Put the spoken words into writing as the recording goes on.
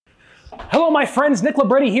Hello, my friends. Nick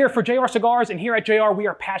Libretti here for JR Cigars, and here at JR, we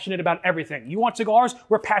are passionate about everything. You want cigars?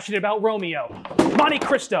 We're passionate about Romeo, Monte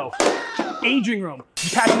Cristo, aging room. You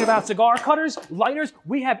passionate about cigar cutters, lighters?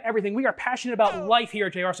 We have everything. We are passionate about life here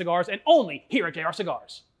at JR Cigars, and only here at JR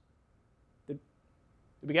Cigars. Did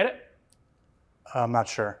we get it? I'm not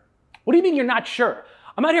sure. What do you mean you're not sure?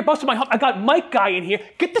 I'm out here busting my hump. I got Mike Guy in here.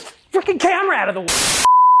 Get this freaking camera out of the way.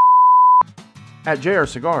 At JR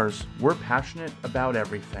Cigars, we're passionate about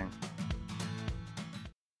everything.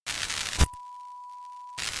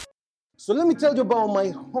 So let me tell you about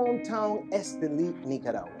my hometown, Esteli,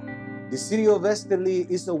 Nicaragua. The city of Esteli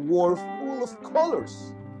is a world full of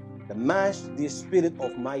colors that match the spirit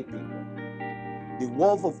of my people. The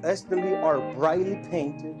walls of Esteli are brightly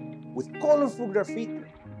painted with colorful graffiti,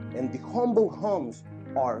 and the humble homes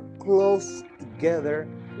are close together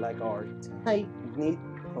like our tight-knit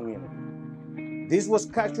community. This was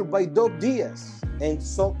captured by Doug Diaz and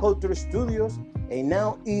Soul Culture Studios, and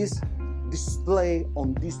now is displayed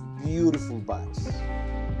on this beautiful box.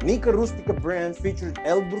 Nica Rustica brand features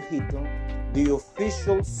El Brujito, the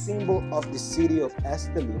official symbol of the city of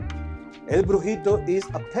Esteli. El Brujito is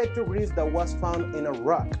a petroglyph that was found in a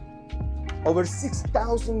rock over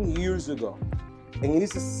 6,000 years ago, and it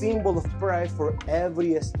is a symbol of pride for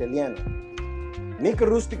every Esteliano. Nica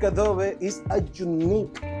Rustica Adobe is a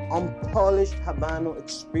unique, unpolished Habano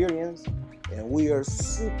experience, and we are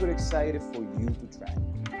super excited for you to try.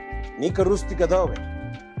 Nica Rustica Adobe,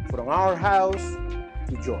 from our house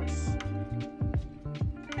to yours.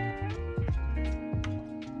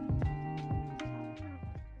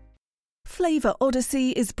 Flavor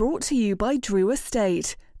Odyssey is brought to you by Drew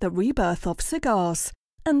Estate, the rebirth of cigars,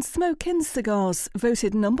 and Smoke Inn Cigars,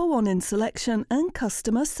 voted #1 in selection and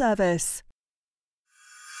customer service.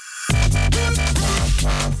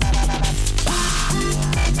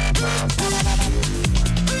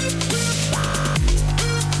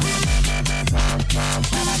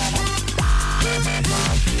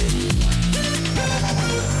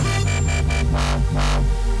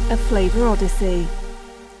 A Flavor Odyssey.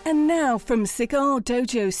 And now from Cigar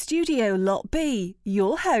Dojo Studio Lot B,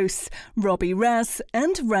 your hosts, Robby Raz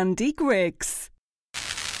and Randy Griggs.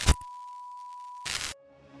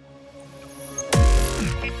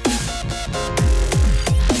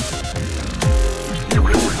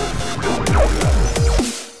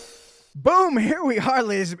 Boom, here we are,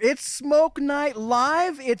 ladies. It's Smoke Night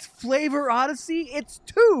Live. It's Flavor Odyssey. It's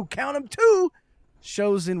two, count them, two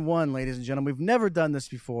shows in one, ladies and gentlemen. We've never done this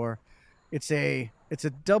before. It's a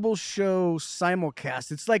double show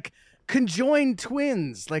simulcast. It's like conjoined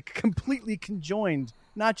twins, like completely conjoined,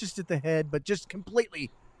 not just at the head, but just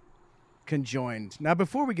completely conjoined. Now,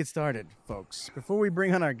 before we get started, folks, before we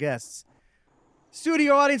bring on our guests,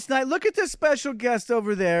 studio audience tonight, look at this special guest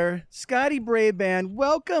over there, Scotty Braband.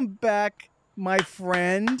 Welcome back, my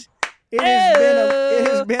friend. It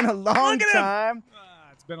has been a long time.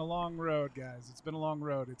 It's been a long road, guys. It's been a long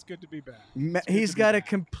road. It's good to be back. He's got a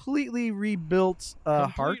completely rebuilt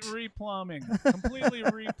heart. Completely replumbed,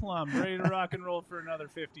 ready to rock and roll for another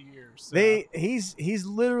 50 years. So. He's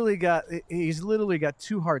literally got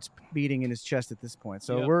two hearts beating in his chest at this point.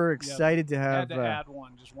 So we're excited to have. Had to add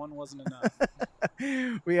one. Just one wasn't enough.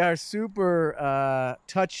 We are super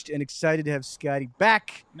touched and excited to have Scotty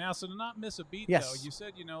back. Now, so to not miss a beat, yes. though, you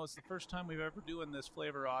said it's the first time we've ever doing this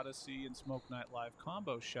Flavor Odyssey and Smoke Night Live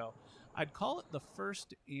combo show. I'd call it the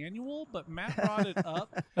first annual, but Matt brought it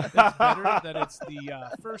up. It's better that it's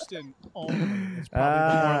the first and only. It's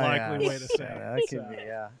probably the more likely way to say it. That could be,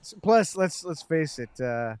 yeah. Plus, let's face it.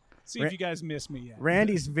 See if you guys miss me yet.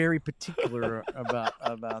 Randy's very particular about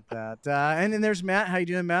that. And then there's Matt. How you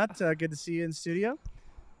doing, Matt? Good to see you in the studio.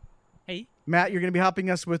 Hey. Matt, you're going to be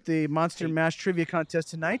helping us with the Monster Mash Trivia Contest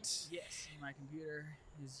tonight. Yes, my computer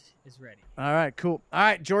is ready. All right, cool. All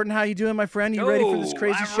right, Jordan, how you doing, my friend? You ready for this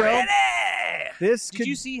crazy show? Ready. Did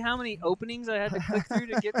you see how many openings I had to click through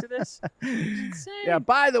to get to this? It's insane. Yeah,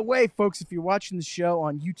 by the way, folks, if you're watching the show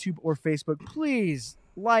on YouTube or Facebook, please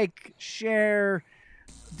like, share,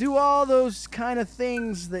 do all those kind of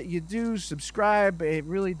things that you do. Subscribe. It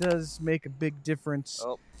really does make a big difference.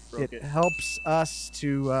 It helps us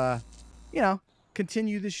to,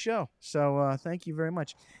 continue this show. So thank you very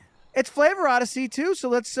much. It's Flavor Odyssey, too, so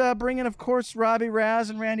let's bring in, of course, Robby Raz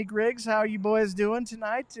and Randy Griggs. How are you boys doing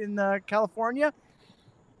tonight in California?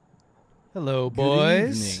 Hello,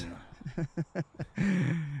 boys. Good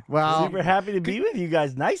evening. Well, super happy to be with you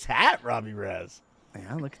guys. Nice hat, Robby Raz.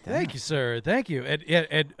 Yeah, look at that. Thank you, sir. Thank you.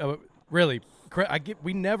 And really,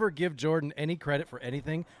 we never give Jordan any credit for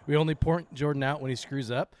anything. We only point Jordan out when he screws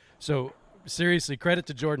up. So seriously, credit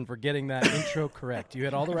to Jordan for getting that intro correct. You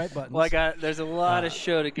had all the right buttons. Well, there's a lot of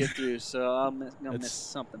show to get through, so I'm gonna miss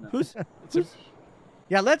something.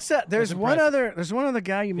 Yeah, let's. There's one other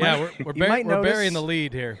guy you might. Yeah, we're burying the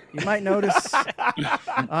lead here. You might notice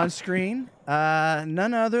on screen,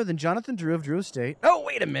 none other than Jonathan Drew of Drew Estate. Oh,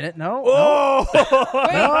 wait a minute, no. Oh,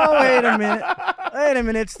 No, wait a minute. Wait a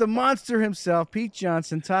minute. It's the monster himself, Pete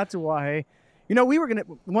Johnson, Tatuaje. You know, we were gonna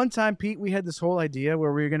one time, Pete. We had this whole idea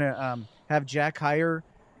where we were gonna have Jack hire.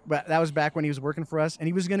 But that was back when he was working for us, and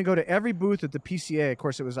he was going to go to every booth at the PCA. Of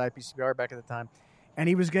course, it was IPCBR back at the time, and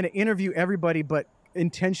he was going to interview everybody, but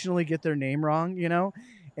intentionally get their name wrong, you know.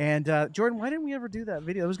 And Jordan, why didn't we ever do that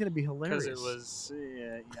video? It was going to be hilarious. Because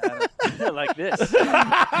it was like this.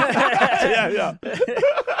 yeah.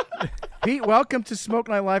 Pete, welcome to Smoke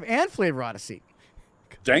Night Live and Flavor Odyssey.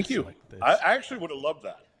 Thank you. I actually would have loved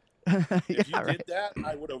that. If you right. did that,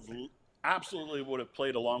 I would have absolutely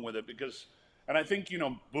played along with it because, and I think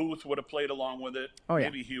Booth would have played along with it. Oh yeah.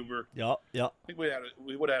 Maybe Huber. Yeah. I think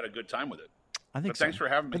we would have had a good time with it. I think But so. thanks for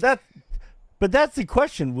having me. But that's the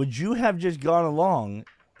question. Would you have just gone along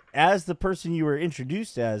as the person you were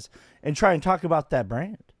introduced as and try and talk about that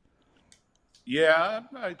brand? Yeah,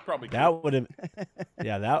 I probably could. That would have.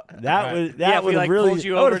 Yeah, that would Yeah, if would we, have like, really. pulled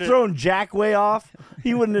you That would over have to- thrown Jack way off.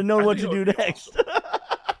 He wouldn't have known what to do next.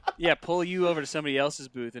 Yeah, pull you over to somebody else's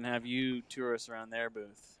booth and have you tour us around their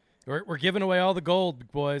booth. We're giving away all the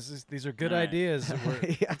gold, boys. These are good All right. ideas.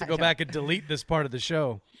 We have to go back and delete this part of the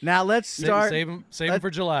show. Now let's start. Save them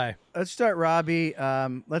for July. Let's start, Robbie.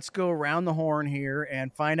 Let's go around the horn here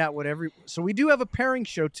and find out what So we do have a pairing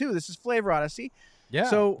show too. This is Flavor Odyssey. Yeah.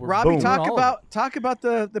 So we're Robbie, booming talk all of about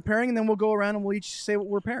the pairing, and then we'll go around and we'll each say what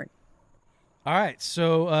we're pairing. All right,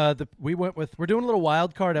 so we're doing a little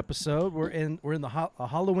wild card episode. We're in a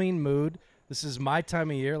Halloween mood. This is my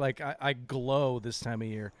time of year. Like I glow this time of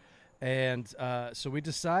year, and so we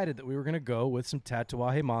decided that we were going to go with some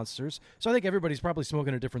Tatuaje Monsters. So I think everybody's probably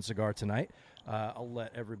smoking a different cigar tonight. I'll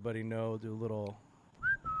let everybody know. Do a little.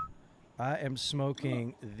 I am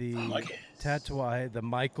smoking the Tatuaje, the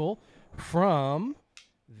Michael from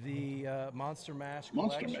the Monster Mash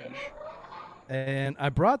collection. And I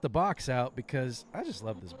brought the box out because I just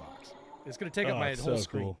love this box. It's going to take up my whole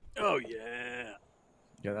screen. Cool. Oh, yeah.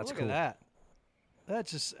 Yeah, that's Look cool. at that.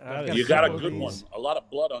 That's just. You got a good one. A lot of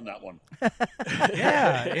blood on that one.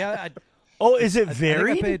 Yeah. Oh, is it I think I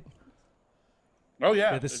varied? paid- Oh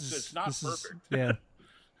yeah, this it's not perfect. Yeah.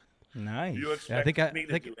 Nice. You expect me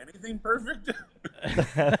to do anything perfect?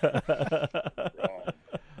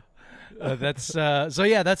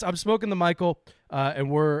 I'm smoking the Michael, and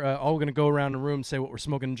we're all going to go around the room, say what we're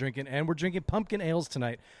smoking and drinking, and we're drinking pumpkin ales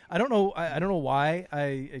tonight. I don't know why.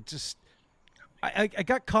 I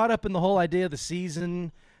got caught up in the whole idea of the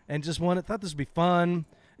season and just thought this would be fun.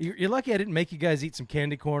 You're lucky I didn't make you guys eat some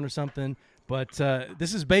candy corn or something. But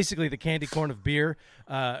this is basically the candy corn of beer.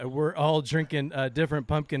 We're all drinking different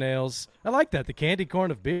pumpkin ales. I like that, the candy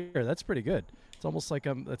corn of beer. That's pretty good. It's almost like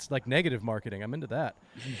that's like negative marketing. I'm into that.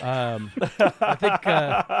 I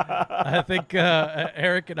think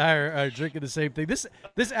Eric and I are drinking the same thing. This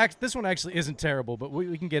one actually isn't terrible, but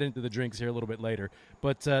we can get into the drinks here a little bit later.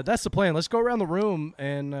 But that's the plan. Let's go around the room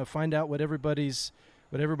and find out what everybody's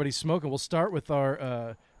smoking. We'll start with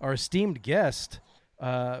our esteemed guest.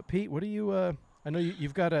 Pete, what do you? I know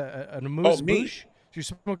you've got an amuse bouche. You're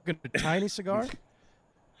smoking a tiny cigar.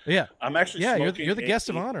 Yeah, I'm actually. Yeah, smoking you're the guest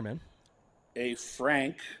of honor, man. A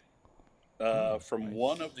Frank from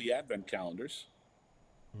one of the Advent calendars.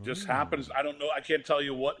 Just happens. I don't know. I can't tell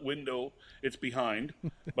you what window it's behind,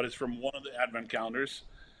 but it's from one of the Advent calendars,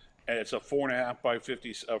 and it's a 4.5 by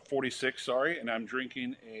 46. Sorry, and I'm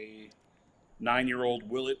drinking a 9-year-old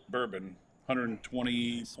Willet bourbon,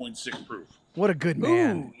 120.6 proof. What a good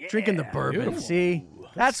man. Drinking the bourbon. Beautiful. See?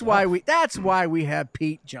 That's why we have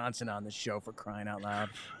Pete Johnson on the show, for crying out loud.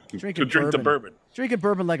 Drinking the bourbon. Drinking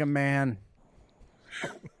bourbon like a man.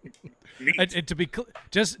 And to be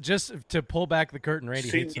just to pull back the curtain, Randy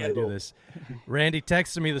hates when I do this. Randy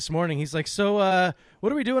texted me this morning. He's like, "So,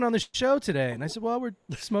 what are we doing on the show today?" And I said, "Well, we're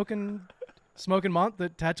smoking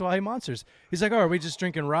the Tatuaje Monsters." He's like, "Oh, are we just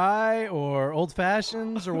drinking rye or old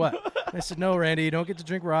fashions or what?" And I said, "No, Randy, you don't get to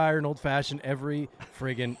drink rye or an old fashioned every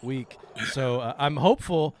friggin' week." So I'm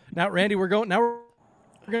hopeful. Now, Randy, we're going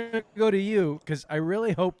to go to you because I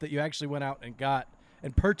really hope that you actually went out and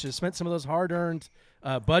spent some of those hard-earned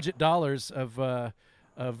budget dollars of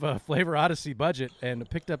Flavor Odyssey budget and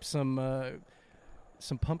picked up some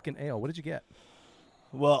pumpkin ale. What did you get?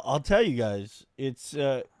 Well, I'll tell you guys, it's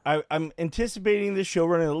I'm anticipating this show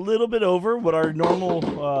running a little bit over what our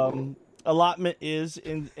normal allotment is,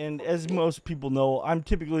 and as most people know, I'm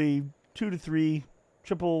typically 2 to 3,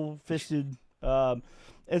 triple fisted. And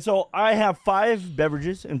so I have 5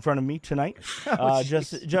 beverages in front of me tonight,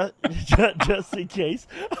 just in case.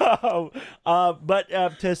 But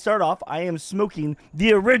to start off, I am smoking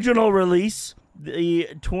the original release, the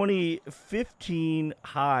 2015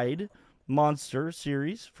 Hyde Monster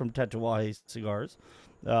Series from Tatuaje Cigars.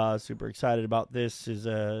 Super excited about this. Is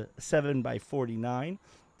a 7x49.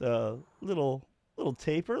 The little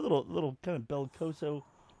taper, little kind of bellicoso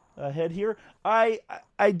head here. I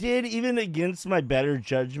did, even against my better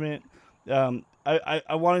judgment.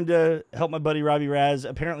 I wanted to help my buddy Robby Raz.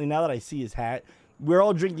 Apparently, now that I see his hat, we're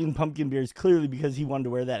all drinking pumpkin beers clearly because he wanted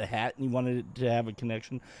to wear that hat and he wanted it to have a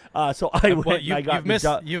connection. So I went and I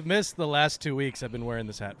got you've missed the last 2 weeks. I've been wearing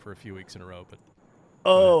this hat for a few weeks in a row, but.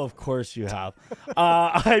 Oh, of course you have.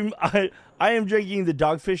 I am drinking the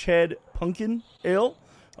Dogfish Head Pumpkin Ale.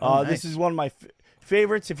 Nice. This is one of my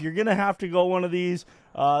favorites. If you're gonna have to go one of these,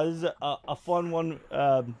 this is a fun one.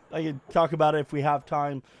 I could talk about it if we have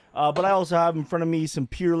time. But I also have in front of me some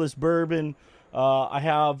Peerless Bourbon. I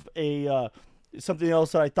have something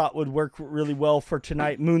else that I thought would work really well for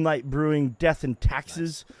tonight. Moonlight Brewing Death and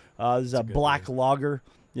Taxes. This is a black lager.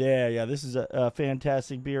 Yeah, this is a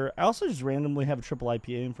fantastic beer. I also just randomly have a triple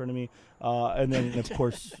IPA in front of me. And then, of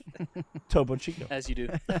course, Topo Chico. As you do.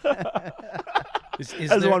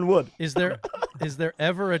 One would. Is there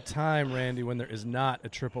ever a time, Randy, when there is not a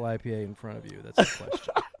triple IPA in front of you? That's the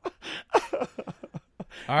question.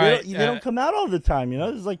 All right. They don't come out all the time,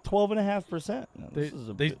 It's like 12.5%.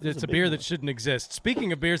 It's a beer that shouldn't exist.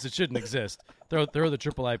 Speaking of beers that shouldn't exist, throw the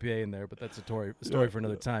triple IPA in there, but that's a story for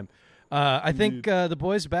another time. I think the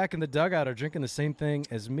boys back in the dugout are drinking the same thing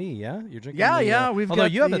as me, yeah? You're drinking although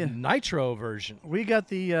you have the nitro version. We got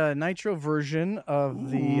the nitro version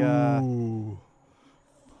of the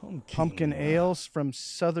pumpkin ales from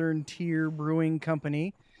Southern Tier Brewing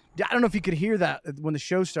Company. I don't know if you could hear that when the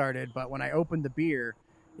show started, but when I opened the beer,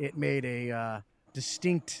 it made a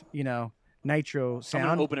distinct, nitro sound. I'm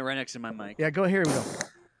going to open it right next to my mic. Yeah, go here we go.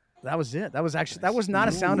 That was it. That was not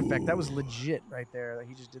a sound effect. That was legit right there.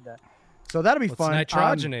 He just did that. So that'll be fun. It's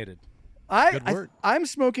nitrogenated. Good word. I'm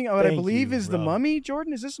smoking what I believe is the Mummy.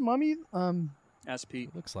 Jordan, is this Mummy? Ask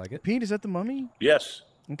Pete. Looks like it. Pete, is that the Mummy? Yes.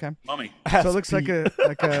 Okay. Mummy. So it looks like a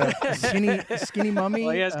skinny mummy.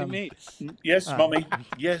 Why are you asking me? Yes, Mummy.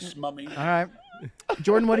 Yes, Mummy. All right.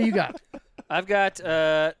 Jordan, what do you got? I've got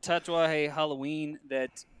Tatuaje Halloween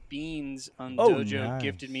that Beans on Dojo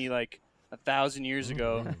gifted me like 1,000 years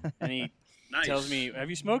ago, and he tells me, "Have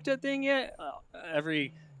you smoked that thing yet?"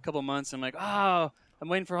 Every couple of months, I'm like, "Oh, I'm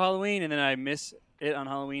waiting for Halloween," and then I miss it on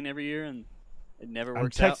Halloween every year, and it never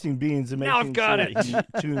works out. I'm texting Beans and making sure that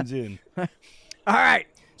he tunes in. All right.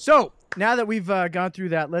 So now that we've gone through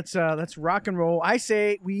that, let's rock and roll. I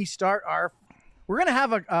say we start we're gonna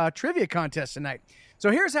have a trivia contest tonight. So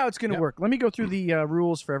here's how it's gonna work. Let me go through the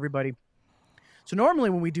rules for everybody. So normally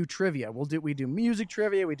when we do trivia, we do music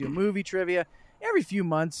trivia, we do movie trivia. Every few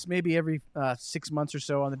months, maybe every 6 months or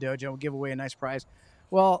so on the dojo, we'll give away a nice prize.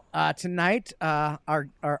 Well, tonight,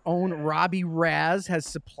 our own Robby Raz has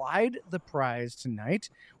supplied the prize tonight,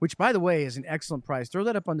 which, by the way, is an excellent prize. Throw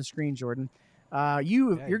that up on the screen, Jordan.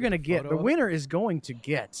 You're going to get, the winner is going to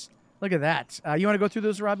get, look at that. You want to go through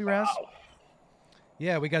those, Robby Raz?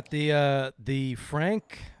 Yeah, we got the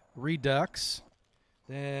Frank Redux.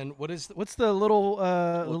 Then what's the little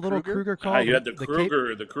Kruger called? You had the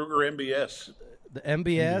Kruger MBS. The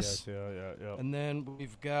MBS. Yeah. And then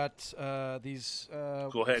we've got these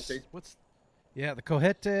Cojete. The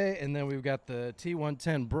Cojete, and then we've got the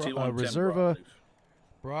T110 Reserva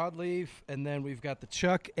broadleaf, and then we've got the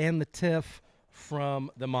Chuck and the Tiff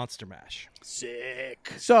from the Monster Mash.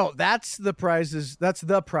 Sick. So that's the prizes. That's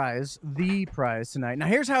the prize tonight. Now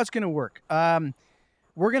here's how it's going to work.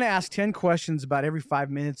 We're going to ask 10 questions about every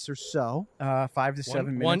 5 minutes or so, 5 to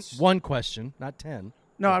 7 minutes. One question, not 10.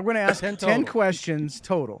 No, I'm going to ask 10 questions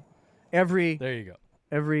total. There you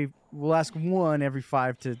go. We'll ask one every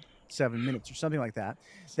 5 to 7 minutes or something like that.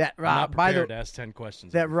 That I'm not prepared to ask 10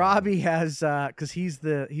 questions. That Robby has, because he's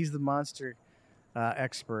the monster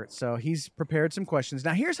expert, so he's prepared some questions.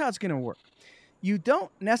 Now, here's how it's going to work. You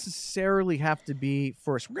don't necessarily have to be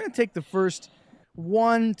first. We're going to take the first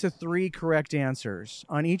 1 to 3 correct answers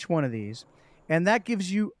on each one of these, and that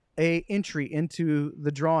gives you a entry into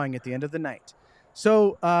the drawing at the end of the night.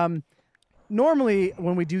 So normally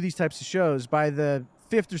when we do these types of shows, by the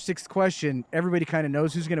 5th or 6th question, everybody kind of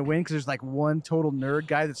knows who's going to win because there's like one total nerd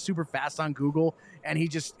guy that's super fast on Google, and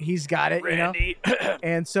he's got it, Randy.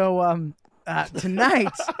 And so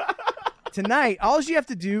tonight, all you have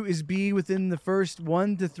to do is be within the first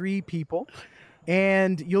 1 to 3 people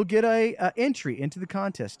and you'll get a entry into the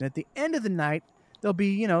contest. And at the end of the night, there'll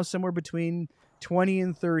be, somewhere between 20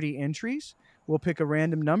 and 30 entries. We'll pick a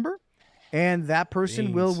random number, and that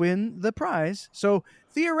person will win the prize. So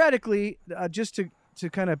theoretically, just to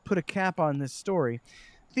kind of put a cap on this story,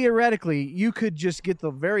 theoretically, you could just get the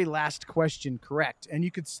very last question correct, and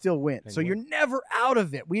you could still win. So you're never out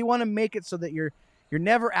of it. We want to make it so that you're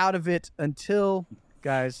never out of it until,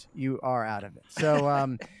 guys, you are out of it.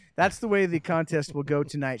 So that's the way the contest will go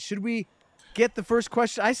tonight. Should we get the first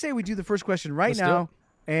question? I say we do the first question now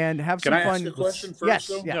and have some fun. Can I ask the question first? Yes,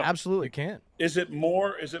 though? yeah, absolutely. You can. Is it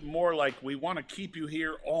more like we want to keep you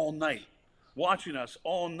here all night, watching us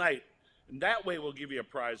all night? And that way we'll give you a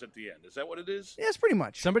prize at the end. Is that what it is? Yes, pretty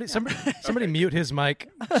much. Somebody mute his mic.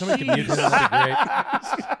 Somebody can mute him. That'd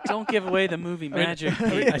be great. Don't give away the movie magic.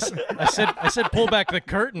 I said pull back the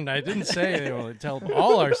curtain. I didn't say tell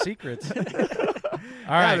all our secrets. All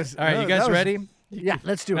right. You guys ready? Yeah,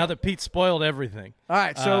 let's do it. Now that Pete spoiled everything. All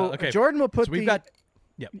right, so okay. Jordan will put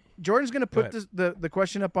Jordan's going to put the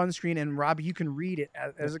question up on the screen, and Robbie, you can read it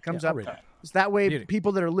as it comes up. So that way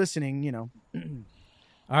people that are listening,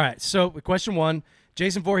 All right, so question 1.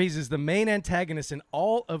 Jason Voorhees is the main antagonist in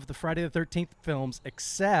all of the Friday the 13th films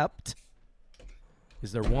except...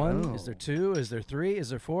 Is there 1? Is there 2? Is there 3? Is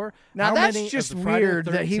there 4? Now, that's just weird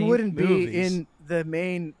that he wouldn't be in the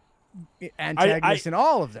main antagonist in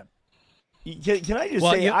all of them. Can I just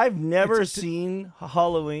say, I've never seen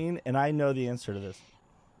Halloween, and I know the answer to this.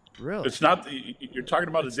 Really? It's not. You're talking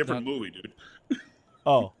about a different movie, dude.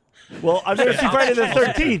 Oh. Well, I've never seen Friday the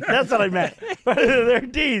 13th. That's what I meant. Friday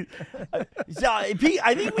the 13th. Pete,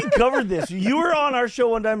 I think we covered this. You were on our show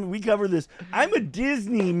one time, and we covered this. I'm a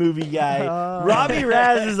Disney movie guy. Robbie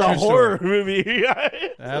Raz is a horror movie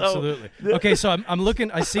guy. Absolutely. Okay, so I'm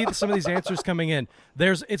looking. I see some of these answers coming in.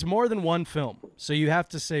 It's more than one film, so you have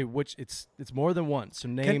to say which. It's more than one. So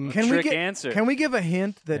name answer. Can we give a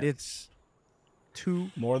hint that it's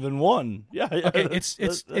two? More than one. Yeah. Okay,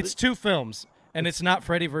 it's 2 films. And it's not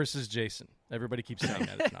Freddy versus Jason. Everybody keeps saying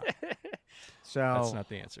that it's not. So that's not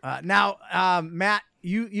the answer. Now, Matt,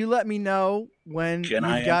 you let me know when you've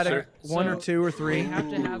got one or 2 or 3. They have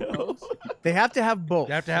to have both. They have to have both.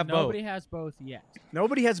 They have to have both. Nobody has both yet.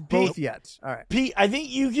 Nobody has both yet. All right, Pete, I think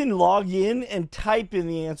you can log in and type in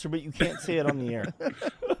the answer, but you can't say it on the air.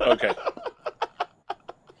 Okay.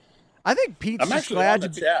 I think Pete's I'm actually glad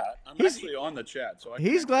on the chat. I'm actually on the chat, so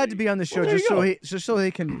he's glad to be on the show just so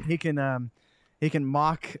he can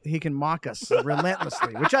mock us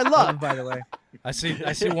relentlessly, which I love, by the way. I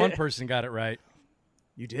see one person got it right.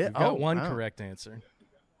 You did? You've got one correct answer.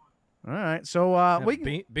 All right, so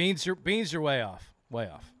Beans, you're way off. Way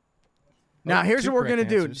off. Now here's what we're gonna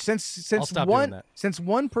do. Answers. Since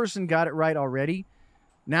one person got it right already,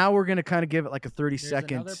 now we're gonna kind of give it like a 30 seconds.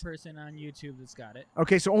 There's another person on YouTube that's got it.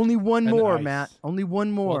 Okay, so only one more, Matt. Only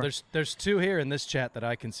one more. Well, there's 2 here in this chat that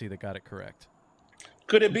I can see that got it correct.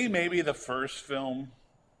 Could it be maybe the first film?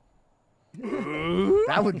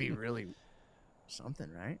 That would be really something,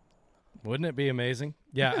 right? Wouldn't it be amazing?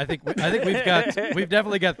 Yeah, I think we've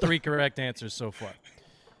definitely got 3 correct answers so far.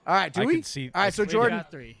 All right, all right, so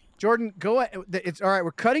Jordan, go ahead. It's all right.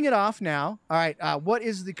 We're cutting it off now. All right, what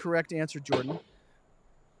is the correct answer, Jordan?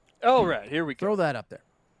 All right, here we go. Throw that up there.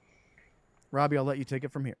 Robbie, I'll let you take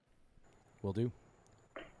it from here. Will do.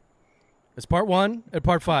 It's part 1 and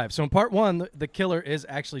part 5. So in part 1, the killer is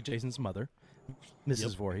actually Jason's mother,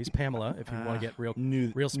 Mrs. Voorhees, Pamela, if you want to get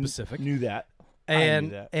real specific. Knew that.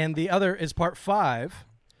 And the other is part 5.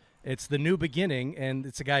 It's the new beginning, and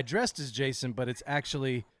it's a guy dressed as Jason, but it's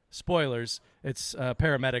actually, spoilers, it's a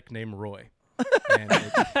paramedic named Roy.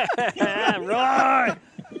 Roy!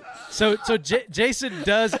 So Jason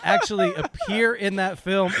does actually appear in that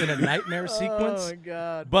film in a nightmare sequence. Oh, my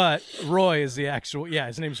God. But Roy is the actual... Yeah,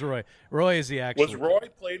 his name's Roy. Roy is the actual... Was Roy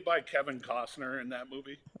played by Kevin Costner in that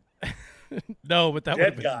movie? No, but that would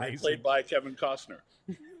have been Dead guy amazing. played by Kevin Costner.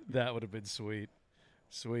 That would have been sweet.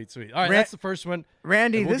 Sweet. All right, that's the first one.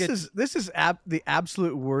 Randy, this is the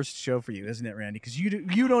absolute worst show for you, isn't it, Randy? Because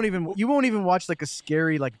you won't even watch like a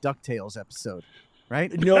scary like DuckTales episode,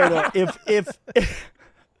 right? No. If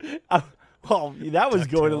well, that was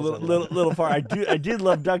going a little far. I did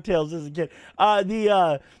love DuckTales as a kid.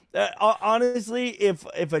 Honestly,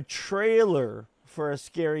 if a trailer for a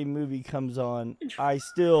scary movie comes on, I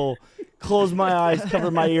still close my eyes,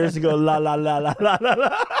 cover my ears, and go la la la la la la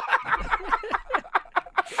la.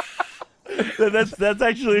 That's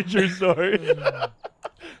actually a true story.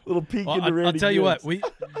 Little peek into Randy. I'll tell you what,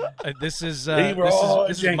 This is Leroy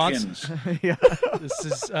this is Jenkins. Yeah. this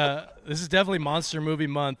is definitely Monster Movie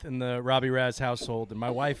Month in the Robby Raz household, and my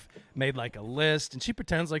wife made like a list, and she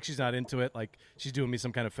pretends like she's not into it, like she's doing me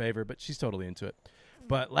some kind of favor, but she's totally into it.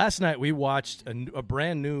 But last night we watched a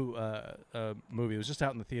brand new movie. It was just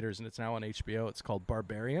out in the theaters, and it's now on HBO. It's called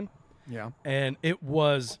Barbarian. Yeah. And it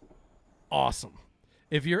was awesome.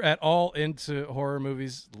 If you're at all into horror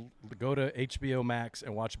movies, go to HBO Max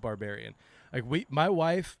and watch Barbarian. Like my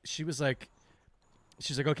wife, she's like,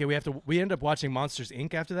 okay, we ended up watching Monsters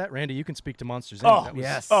Inc. after that. Randy, you can speak to Monsters Inc. Oh,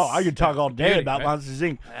 yes. Oh, I could talk all day beauty, about right? Monsters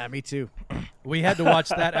Inc. Yeah, me too. We had to watch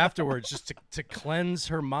that afterwards just to cleanse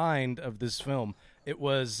her mind of this film. It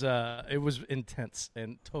was intense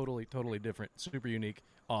and totally different, super unique,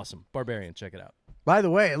 awesome. Barbarian, check it out. By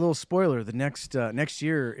the way, a little spoiler: the next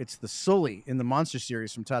year, it's the Sully in the Monster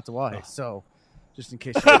series from Tatuaje. So, just in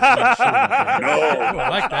case you guys I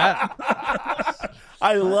like that.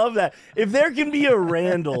 I love that. If there can be a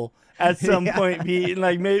Randall at some point, be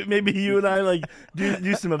like maybe you and I like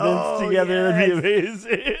do some events together. That'd be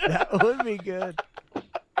amazing. That would be good.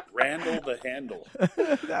 Randall the Handle.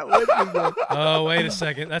 That would be good. Oh, wait a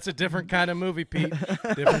second. That's a different kind of movie, Pete.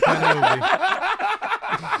 Different kind of movie.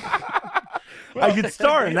 I could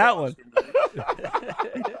star in that one.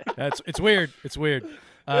 It's weird. It's weird. It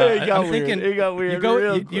got I'm weird. thinking It got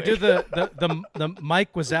weird. You do the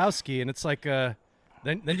Mike Wazowski, and it's like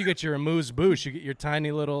then you get your amuse bouche. You get your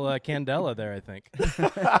tiny little Candela there. I think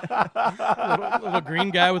little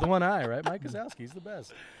green guy with one eye, right? Mike Wazowski, he's the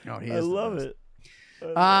best. Oh, he I is. love it.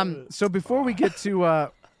 So before we get to,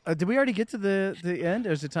 did we already get to the end?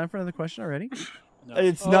 Is it time for another question already? No.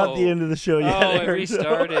 It's not the end of the show yet. Oh, it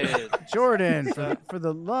restarted. Jordan, for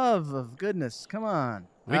the love of goodness, come on.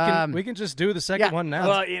 We can just do the second one now.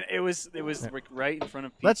 Well, it was like right in front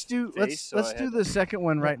of Pete's Let's do face, let's so I do had the to second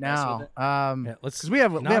one right mess now. with it. Let's because we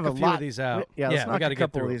have knock a a few lot of these out. let's Yeah, we knock gotta a get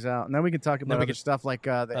couple of through these out, and then we can talk about other stuff like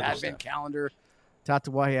the Advent stuff. calendar,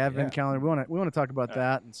 Tatuaje Advent calendar. We want to talk about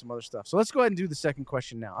that and some other stuff. So let's go ahead and do the second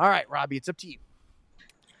question now. All right, Robbie, it's up to you.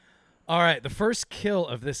 All right, the first kill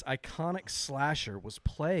of this iconic slasher was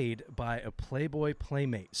played by a Playboy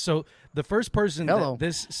playmate. So the first person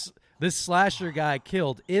that this slasher guy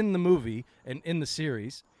killed in the movie and in the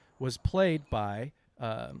series was played by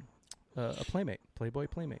a playmate, Playboy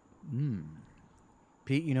playmate.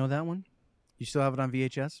 Pete, you know that one? You still have it on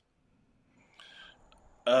VHS?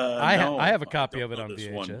 I No, have a copy I of it don't on know this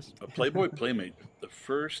VHS. one. A Playboy Playmate. The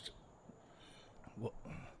first.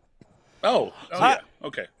 Oh yeah.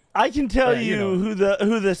 Okay. I can tell you know. who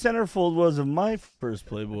the centerfold was of my first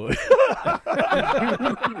Playboy.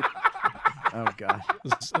 Oh God,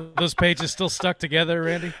 those pages still stuck together,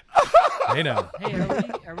 Randy? They know. Hey,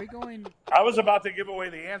 are we going? I was about to give away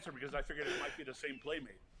the answer because I figured it might be the same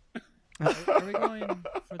Playmate. Are we going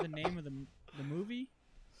for the name of the movie?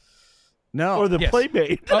 no. Or the Yes.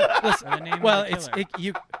 Playmate. Listen, Or the name well, of the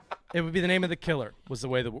killer? it would be the name of the killer was the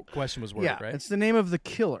way the question was worded, yeah, right? it's the name of the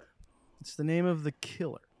killer. It's the name of the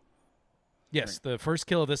killer. Yes, the first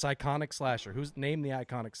kill of this iconic slasher. Who's named the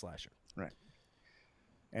iconic slasher? Right.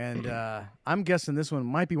 And I'm guessing this one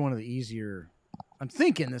might be one of the easier. I'm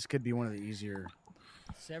thinking this could be one of the easier.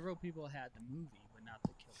 Several people had the movie, but not the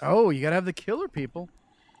killer. Oh, you gotta have the killer, people.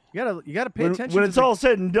 You gotta pay attention. When to it's the- all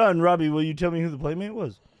said and done, Robbie, will you tell me who the Playmate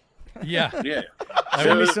was? Yeah. Yeah. Send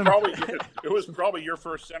me it, was some- it was probably your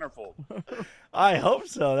first centerfold. I hope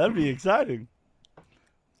so. That'd be exciting.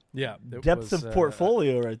 Yeah. it Depth was, of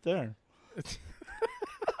portfolio right there.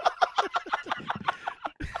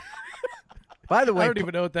 By the way, I don't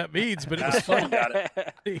even know what that means, but it was fun. Got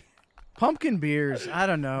it. pumpkin beers. I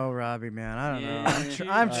don't know, Robbie, man. I don't know.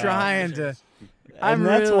 Yeah. I'm trying to. And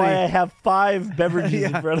that's really- why I have 5 beverages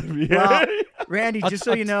Yeah. in front of me. Well, Randy, just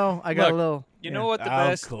so you know, I got Look, a little. You know what the Of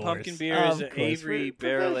best course. pumpkin beer Of is? course. Avery We're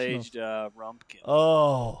barrel-aged rumpkin.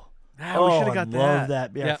 Oh. We Oh, should have got I love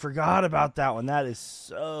that. Yeah, Yeah. I forgot about that one. That is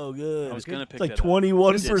so good. I was gonna pick It's like that up.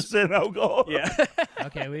 21% alcohol. Yeah.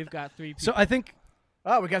 Okay, we've got 3 people. So I think,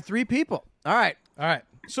 Oh, we got 3 people. All right. all right.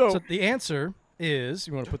 So- the answer is,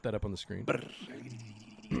 you want to put that up on the screen? Let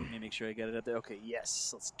me make sure I get it up there. Okay,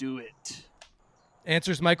 yes, let's do it.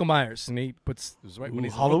 Answer's Michael Myers, and he puts it was right when Ooh,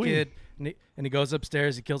 he's a little Halloween. kid, and he goes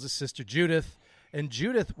upstairs. He kills his sister Judith, and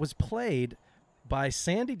Judith was played by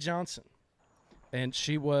Sandy Johnson, and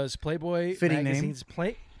she was Playboy Fitting magazine's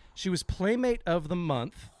She was Playmate of the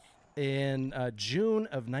Month in June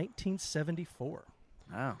of 1974.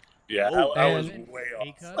 Wow. Yeah, I was and- way off.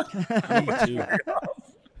 A-Cup? Me too.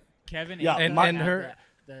 Kevin Yeah, A-Cup and had her-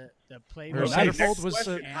 the Her Playboy. Nice. centerfold was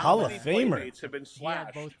Question, Hall how of many Famer. Playmates have been He had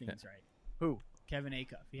slashed? both things right. Who? Kevin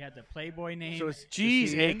A-Cup. He had the Playboy name. So it's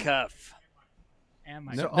Jeez, the A cuff. and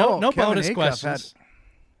my No Kevin bonus Acuff questions. had-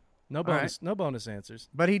 No bonus. No bonus answers.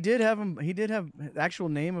 But he did have him. He did have the actual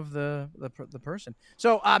name of the person.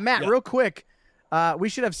 So Matt, Yeah. real quick, we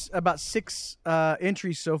should have about 6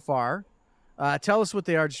 entries so far. Tell us what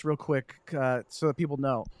they are, just real quick, so that people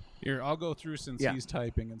know. Here, I'll go through since Yeah. he's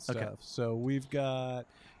typing and stuff. Okay. So we've got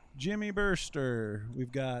Jimmy Burster.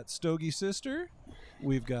 We've got Stogie Sister.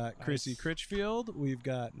 We've got Chrissy Critchfield. We've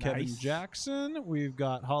got Kevin Jackson. We've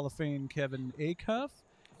got Hall of Fame Kevin Acuff.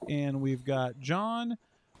 And we've got John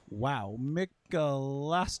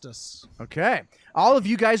Michaelastis. Okay, all of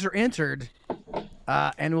you guys are entered,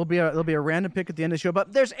 and there'll be a random pick at the end of the show.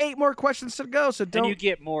 But there's 8 more questions to go, so don't. And you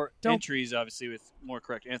get more don't- entries, obviously, with more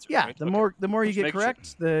correct answers. Yeah, right? the Okay. more you Just get making sure.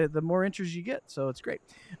 correct, the more entries you get. So it's great.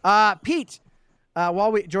 Pete,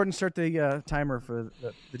 while Jordan start the timer for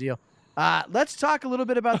the deal, let's talk a little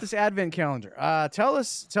bit about this advent calendar. Tell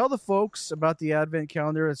the folks about the advent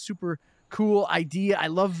calendar. A super cool idea. I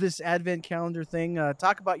love this advent calendar thing.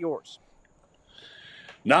 Talk about yours.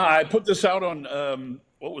 Nah, I put this out on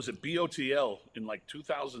what was it, BOTL in like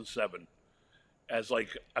 2007. As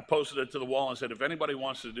like I posted it to the wall and said, if anybody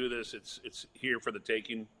wants to do this, it's here for the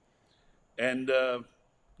taking. And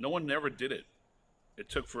no one ever did it. It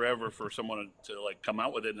took forever for someone to like come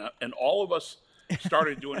out with it, and all of us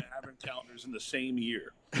started doing advent calendars in the same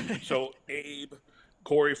year. So Abe,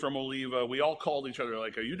 Corey from Oliva, we all called each other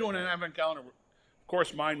like, "Are you doing an advent calendar?" Of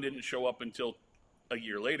course, mine didn't show up until a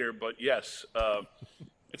year later, but yes,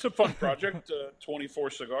 it's a fun project. 24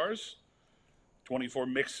 cigars, 24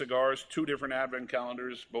 mixed cigars, 2 different advent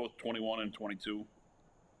calendars, both 21 and 22,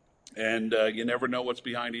 and you never know what's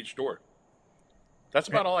behind each door. That's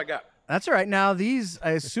about all I got. That's all right. Now these,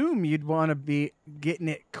 I assume you'd want to be getting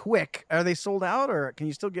it quick. Are they sold out, or can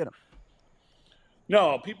you still get them?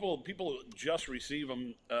 No, people just received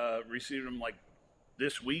them like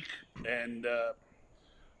this week, and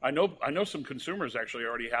I know some consumers actually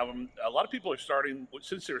already have them. A lot of people are starting,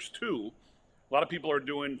 since there's 2. A lot of people are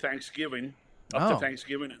doing Thanksgiving up to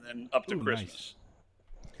Thanksgiving and then up to Christmas.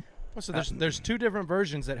 Well, so there's 2 different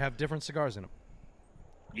versions that have different cigars in them.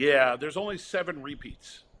 Yeah, there's only 7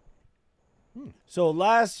 repeats. So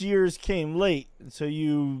last year's came late, so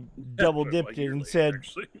you double dipped it and said,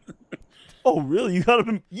 "Oh, really? You got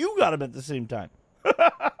them at the same time."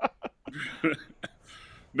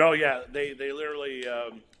 No, yeah, they literally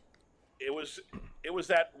it was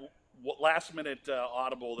that last minute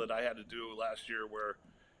audible that I had to do last year where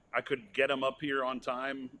I could get them up here on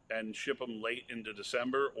time and ship them late into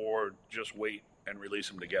December, or just wait and release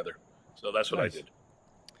them together. So that's what I did.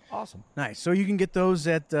 Awesome. Nice. So you can get those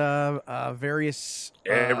at various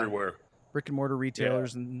Everywhere. brick and mortar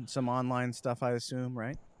retailers and some online stuff, I assume,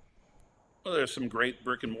 right? Well, there's some great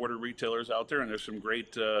brick and mortar retailers out there, and there's some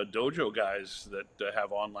great dojo guys that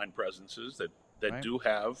have online presences that Right. do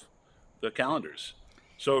have the calendars.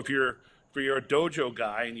 So if you're a dojo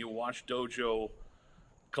guy and you watch dojo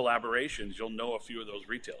collaborations, you'll know a few of those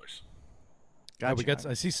retailers. Gotcha.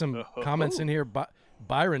 I see some comments in here.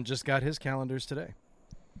 Byron just got his calendars today.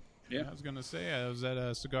 Yeah, I was going to say, I was at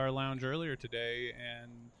a cigar lounge earlier today,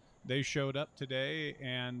 and they showed up today,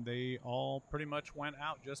 and they all pretty much went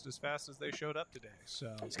out just as fast as they showed up today.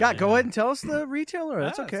 So Scott, go ahead and tell us the retailer.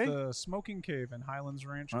 That's it's okay. the Smoking Cave in Highlands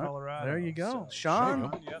Ranch, Colorado. There you go. So, Sean.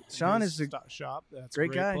 Yep, Sean his is a shop. That's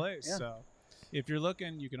great a great guy. place. Yeah. So if you're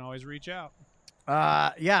looking, you can always reach out.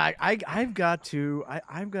 I've got to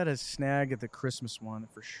snag at the Christmas one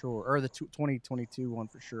for sure, or the 2022 one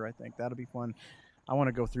for sure. I think that'll be fun. I want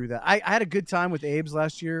to go through that. I had a good time with Abe's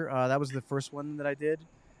last year. That was the first one that I did,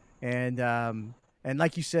 and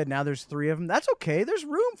like you said, now there's 3 of them. That's okay. There's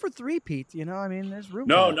room for 3, Pete. You know, I mean, there's room.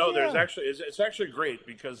 No, for there's actually it's actually great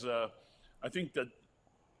because I think that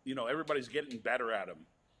everybody's getting better at them.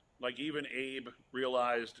 Like even Abe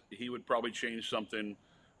realized he would probably change something.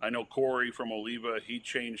 I know Corey from Oliva, he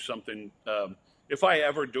changed something. If I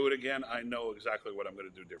ever do it again, I know exactly what I'm going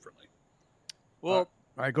to do differently. Well,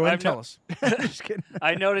 all right, go ahead and tell us. Just kidding.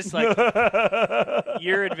 I noticed like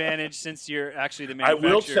your advantage since you're actually the I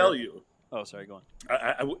manufacturer. will tell you. Oh, sorry, go on.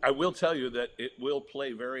 I will tell you that it will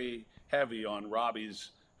play very heavy on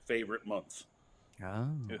Robbie's favorite month. Oh,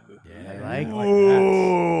 yeah, I like that.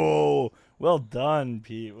 Ooh, well done,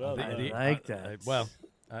 Pete. Well done. I like that.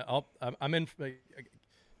 I'm in.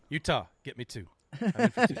 Utah, get me 2.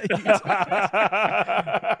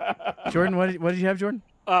 Jordan, what did you have, Jordan?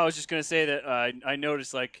 Oh, I was just going to say that I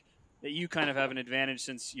noticed like that you kind of have an advantage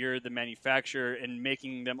since you're the manufacturer in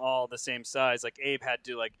making them all the same size. Like Abe had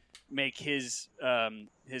to like make his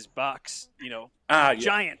box,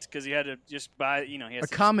 giant because he had to just buy, he has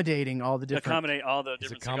accommodating all the different. accommodate all the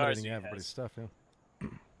different cigars. Accommodating everybody's stuff. Yeah.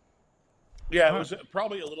 Yeah, it was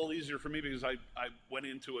probably a little easier for me because I went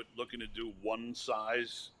into it looking to do one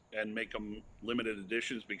size and make them limited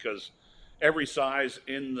editions because every size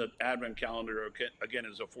in the advent calendar, again,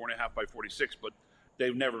 is a 4.5 by 46, but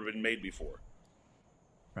they've never been made before.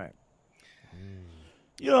 Right.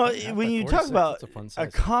 You know, Half when by you talk 46, about that's a fun size.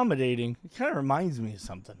 accommodating, it kind of reminds me of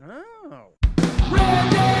something. Oh.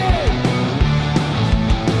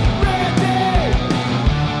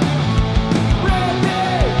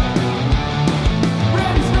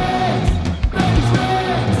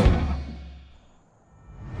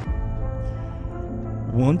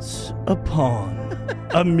 Once upon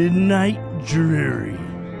a midnight dreary,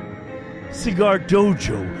 Cigar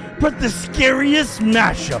Dojo brought the scariest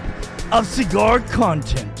mashup of cigar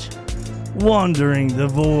content, wandering the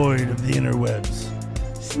void of the interwebs,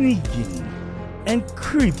 sneaking and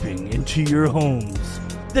creeping into your homes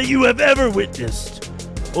that you have ever witnessed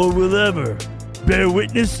or will ever bear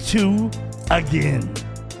witness to again.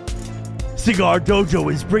 Cigar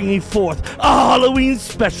Dojo is bringing forth a Halloween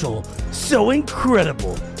special so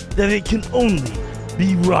incredible that it can only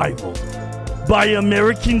be rivaled by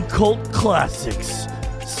American cult classics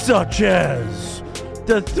such as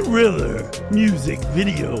the Thriller music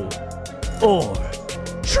video or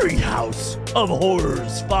Treehouse of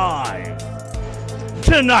Horrors 5.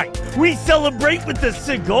 Tonight, we celebrate with the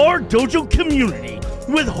Cigar Dojo community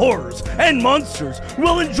with horrors and monsters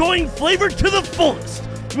while enjoying flavor to the fullest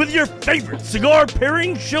with your favorite cigar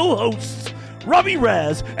pairing show hosts, Robby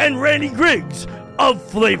Raz and Randy Griggs of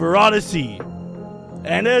Flavor Odyssey.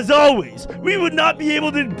 And as always, we would not be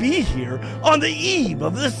able to be here on the eve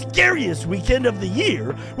of the scariest weekend of the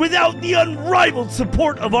year without the unrivaled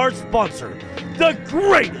support of our sponsor, the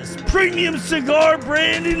greatest premium cigar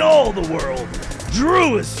brand in all the world,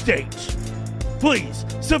 Drew Estate. Please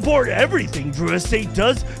support everything Drew Estate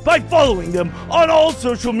does by following them on all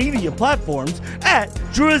social media platforms at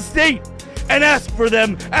Drew Estate and ask for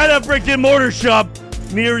them at a brick and mortar shop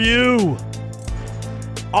near you.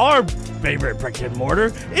 Our favorite brick and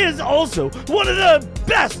mortar is also one of the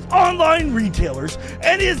best online retailers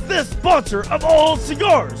and is the sponsor of all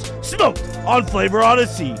cigars smoked on Flavor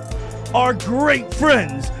Odyssey. Our great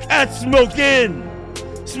friends at Smoke Inn.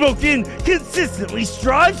 Smoke Inn consistently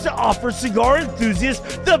strives to offer cigar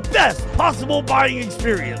enthusiasts the best possible buying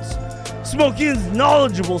experience. Smoke Inn's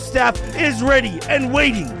knowledgeable staff is ready and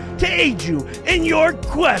waiting to aid you in your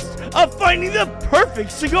quest of finding the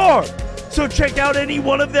perfect cigar. So check out any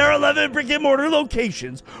one of their 11 brick and mortar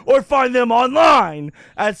locations or find them online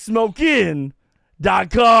at smokeinn.com.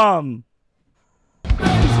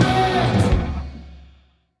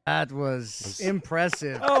 That was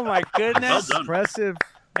impressive. Oh my goodness! Impressive.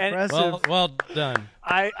 And- Impressive. Well done.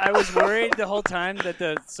 I was worried the whole time that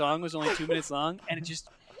the song was only 2 minutes long, and it just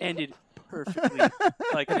ended perfectly.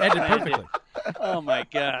 Like it Ended perfectly. Oh my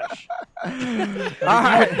gosh!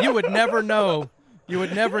 You would never know. You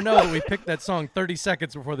would never know that we picked that song 30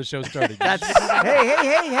 seconds before the show started. That's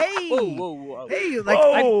hey. Whoa. Hey, like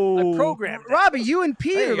I programmed that. Robbie, you and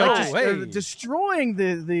Pete are like Hey, are destroying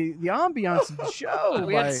the ambiance of the show.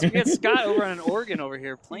 We had Scott over on an organ over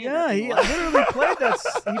here playing. Yeah, he literally played that.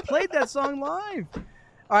 He played that song live.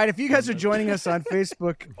 All right, if you guys are joining us on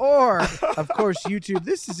Facebook or, of course, YouTube,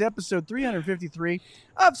 this is episode 353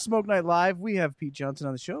 of Smoke Night Live. We have Pete Johnson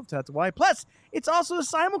on the show of Tatuaje. Plus, it's also a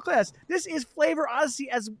simulcast. This is Flavor Odyssey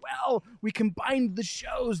as well. We combined the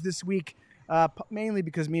shows this week, mainly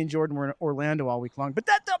because me and Jordan were in Orlando all week long. But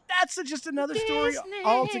that's just another story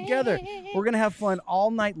altogether. We're going to have fun all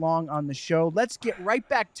night long on the show. Let's get right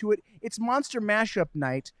back to it. It's Monster Mashup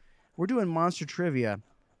night. We're doing Monster Trivia.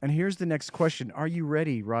 And here's the next question. Are you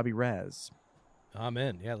ready, Robby Raz? I'm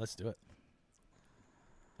in. Yeah, let's do it.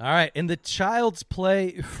 All right. In the Child's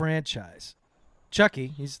Play franchise, Chucky,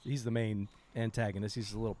 he's the main antagonist.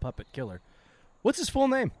 He's a little puppet killer. What's his full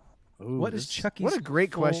name? Ooh, what is Chucky's full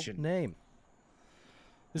question name?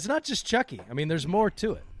 It's not just Chucky. I mean, there's more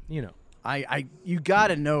to it. You know. You got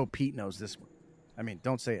to know Pete knows this one. I mean,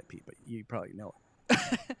 don't say it, Pete, but you probably know it.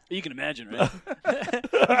 You can imagine, right?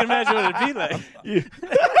 You can imagine what it'd be like.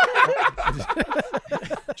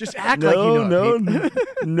 Just act like you know it, Pete.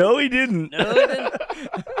 No, he didn't. No, he didn't.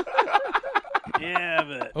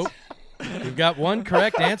 Yeah, but we've got one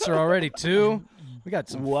correct answer already. Two. We got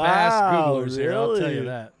some fast Googlers here. I'll tell you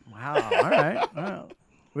that. Wow. All right. Wow.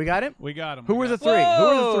 We got him? We got him. Who were the three?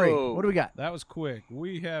 What do we got? That was quick.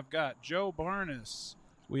 We have got Joe Barnes.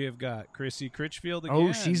 We have got Chrissy Critchfield again.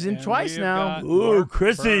 Oh, she's in twice now. Ooh,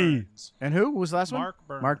 Chrissy. Burns. And who was the last one? Mark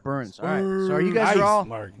Burns. Burns. All right. So you guys are all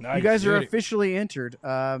nice. you guys are officially entered. You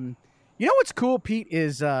know what's cool, Pete,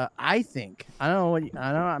 is I think I don't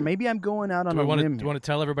know. Maybe I'm going out on a limb. Do you want to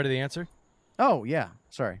tell everybody the answer? Oh yeah,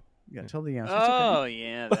 sorry. Yeah, tell the answer. Oh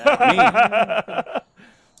yeah, that.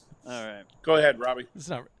 All right. Go ahead, Robbie. It's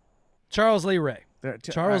not Charles Lee Ray.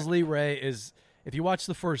 Charles right. Lee Ray is, if you watch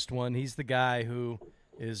the first one, he's the guy who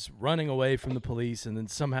is running away from the police and then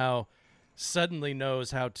somehow suddenly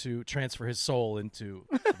knows how to transfer his soul into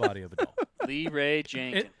the body of a doll. Lee Ray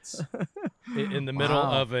Jenkins. In the middle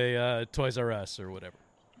of a Toys R Us or whatever.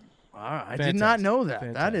 I did not know that.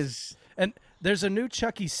 Fantastic. That is. And there's a new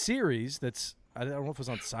Chucky series that's, I don't know if it was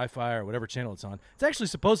on Sci-Fi or whatever channel it's on. It's actually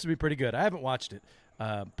supposed to be pretty good. I haven't watched it,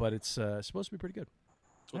 but it's supposed to be pretty good.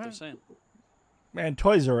 That's what they're saying. Man,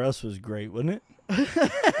 Toys R Us was great, wasn't it?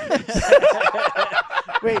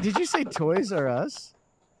 Wait, did you say Toys R Us?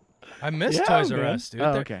 I miss Toys R Us, dude.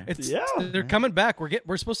 Oh, okay. They're coming back.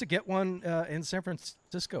 We're supposed to get one in San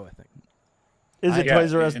Francisco, I think. Is it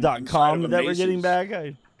ToysRUs.com that we're getting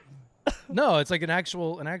back? No, it's like an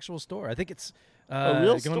actual store. I think it's a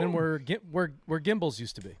real going in store? where Gimbals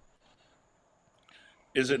used to be.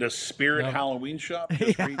 Is it a spirit Halloween shop?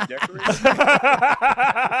 Just redecorated?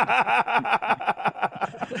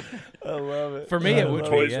 I love it. For me, it would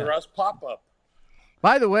Toys be. R Us pop-up.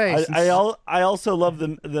 By the way, I also love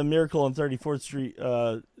the Miracle on 34th Street.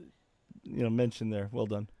 Mention there. Well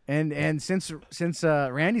done. And since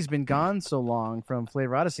Randy's been gone so long from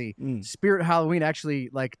Flavor Odyssey, Spirit Halloween actually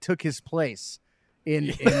took his place in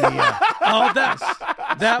the. Oh,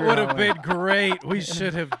 that would have been great. We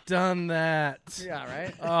should have done that. Yeah,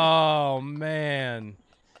 right. Oh man,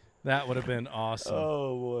 that would have been awesome.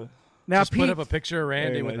 Oh boy. Now, just Pete, put up a picture of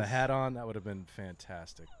Randy Very with nice. a hat on. That would have been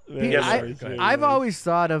fantastic. Pete, I've always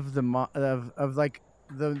thought of the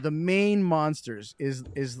main monsters is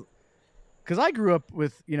because I grew up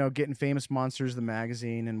with getting Famous Monsters the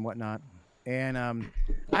magazine and whatnot, and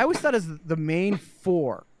I always thought as the main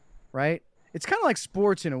four, right? It's kind of like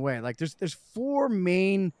sports in a way. Like there's four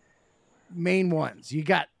main ones. You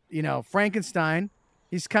got Frankenstein.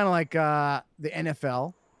 He's kind of like the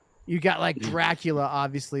NFL. You got Dracula,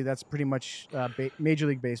 obviously. That's pretty much Major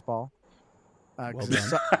League Baseball.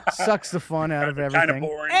 Sucks the fun out of everything. Kind of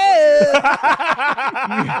boring.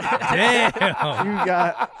 Damn.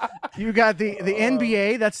 You got the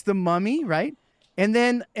NBA. That's the Mummy, right? And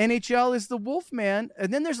then NHL is the Wolfman.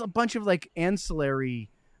 And then there's a bunch of ancillary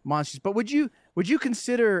monsters. But would you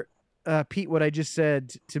consider Pete what I just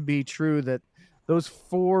said to be true, that those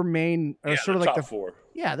four main are sort of the like top the four?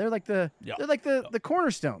 Yeah, they're like the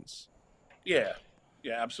cornerstones. Yeah,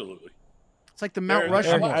 absolutely. It's like the Mount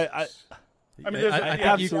Rushmore. I I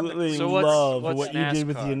absolutely love what's what you did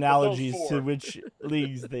with the NASCAR? analogies Those to four. which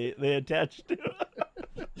leagues they attached to.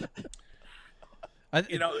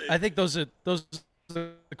 I think those are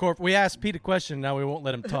the core. We asked Pete a question. Now we won't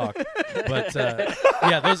let him talk. But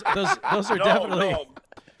those are definitely.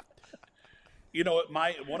 No.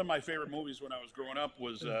 One of my favorite movies when I was growing up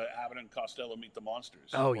was Abbott and Costello Meet the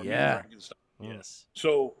Monsters. Oh, or yeah. Frankenstein. Yes.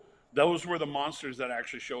 So those were the monsters that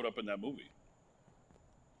actually showed up in that movie.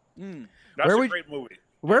 That's Where a would- great movie.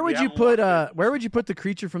 Where would If you haven't put watched it, where would you put the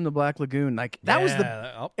creature from the Black Lagoon? That was at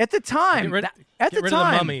the Get time. rid, At get the rid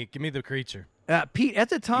time, of the mummy. Give me the creature. Pete. At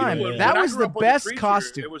the time, When that I was grew the up with best Creature,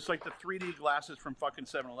 costume. It was like the 3D glasses from fucking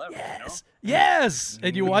 7-Eleven. Yes,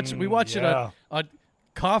 and we watched it on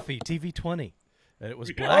Coffee TV 20. It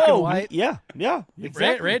was black and white. Yeah,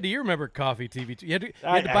 exactly. Randy, you remember Coffee TV? You had to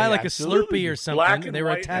I buy a absolutely. Slurpee or something, Black and and they were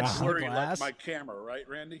white attached to the blurry, glass. like my camera, right,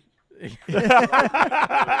 Randy?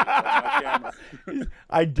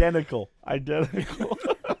 Identical.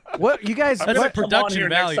 What you guys? I'm That's gonna a come on production here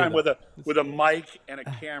value, next time though. with a mic and a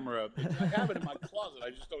camera. I have it in my closet.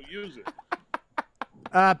 I just don't use it.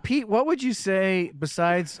 Pete, what would you say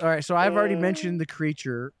besides? All right, so I've already mentioned the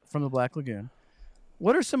creature from the Black Lagoon.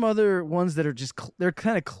 What are some other ones that are just they're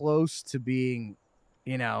kind of close to being,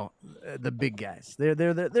 the big guys? They're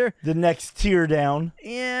The next tier down.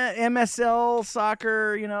 MSL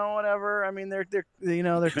soccer, whatever. I mean, they're close.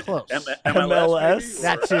 MLS?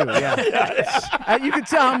 That too, yeah. You can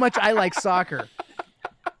tell how much I like soccer.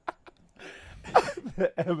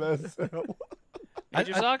 MSL.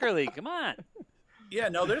 Major Soccer League. Come on. Yeah,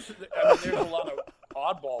 no, there's a lot of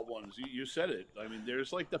oddball ones. You said it. I mean,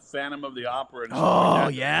 there's like the Phantom of the Opera and stuff like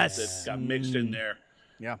that yes. that got mixed in there.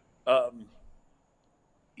 Yeah.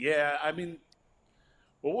 Yeah, I mean,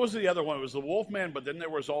 what was the other one? It was the Wolfman, but then there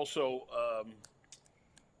was also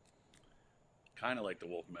kind of like the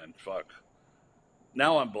Wolfman. Fuck.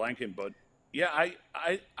 Now I'm blanking, but yeah,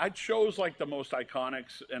 I chose like the most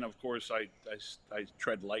iconics, and of course I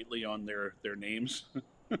tread lightly on their names.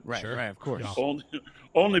 Right, right, of course.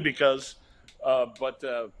 Only because,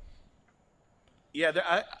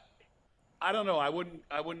 yeah, I don't know. I wouldn't.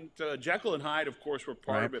 Jekyll and Hyde, of course, were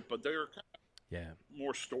part of it, but they're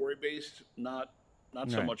more story based, not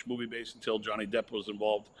so Right. much movie based until Johnny Depp was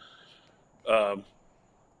involved. We're I getting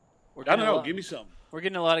don't a know. lot- Give me some. We're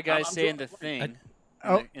getting a lot of guys I'm saying doing the thing.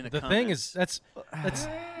 In The thing comments. is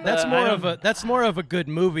that's more of a good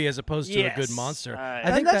movie as opposed to a Yes. good monster. I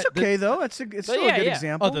I think that's okay though. It's still a good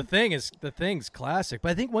example. Oh, the thing's classic.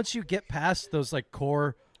 But I think once you get past those like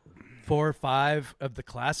core 4 or 5 of the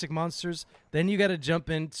classic monsters, then you got to jump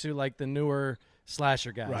into like the newer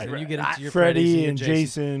slasher guys. Right. And you get into your Freddy Freddys, your and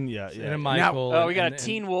Jason. Yeah. and a Michael. Oh, we got and, a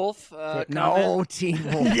Teen Wolf. no, comment. Teen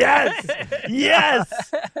Wolf. Yes,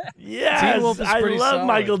 yes, yes. Teen Wolf is I pretty love solid.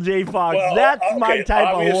 Michael J. Fox. Well, That's my okay, type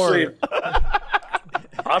of obviously- horror.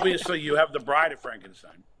 Obviously, you have the Bride of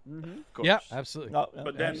Frankenstein, Of course. Yeah, absolutely.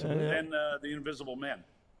 but then the Invisible Man.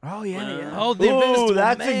 Oh yeah. Oh, the Invisible Ooh,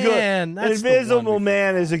 that's Man. a good. That's the Invisible one.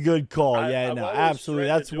 Man is a good call. I've No, always absolutely.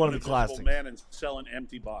 dreamed That's to do one an of the Invisible classics. Man and sell an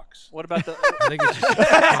empty box. What about the? I think it's just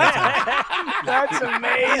That's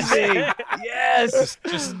amazing. Yes.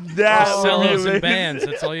 just That sell would be those in amazing. bands.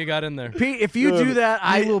 That's all you got in there. Pete, if you do that,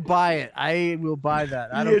 I will buy it. I will buy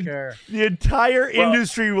that. I don't The- care. The entire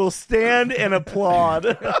industry will stand and applaud.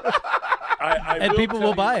 And will people tell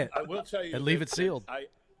will buy you- it I will tell you and leave that- it sealed.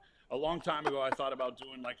 A long time ago, I thought about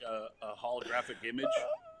doing like a holographic image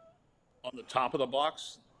on the top of the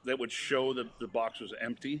box that would show that the box was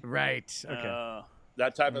empty. Right. Okay.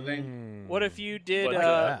 That type of thing. What if you did?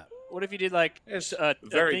 But, what if you did like It's a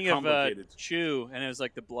very thing of complicated. chew, and it was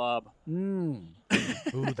like the blob? Ooh,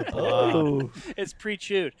 the blob. Ooh. It's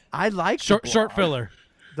pre-chewed. I like Short the Blob. filler.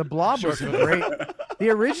 The Blob was great. The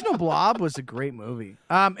original Blob was a great movie.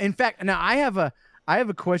 In fact, now I have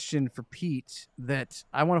a question for Pete that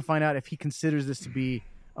I want to find out if he considers this to be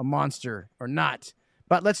a monster or not.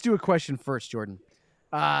 But let's do a question first, Jordan.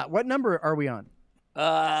 What number are we on?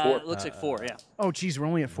 It looks like 4. Yeah. Oh, geez, we're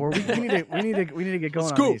only at 4. We need to get going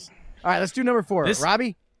Let's on go. these. All right, let's do number 4. This-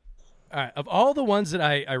 Robbie. All right, of all the ones that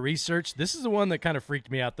I researched, this is the one that kind of freaked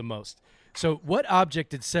me out the most. So, what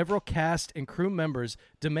object did several cast and crew members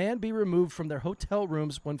demand be removed from their hotel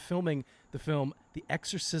rooms when filming the film The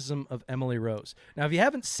Exorcism of Emily Rose? Now, if you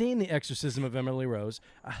haven't seen The Exorcism of Emily Rose,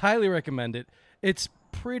 I highly recommend it. It's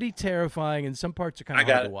pretty terrifying, and some parts are kind of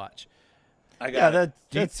hard to watch.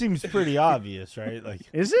 That seems pretty obvious, right? Like,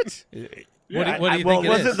 is it? What do you well, think it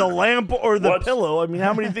was is? it the lamp or the pillow? I mean,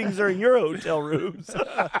 how many things are in your hotel rooms?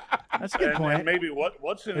 That's a good point. And maybe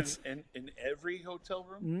what's in every hotel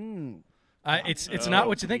room? It's not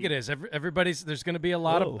what you think it is. Everybody's there's going to be a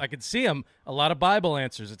lot of I can see them a lot of Bible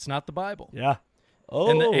answers. It's not the Bible. Yeah. Oh.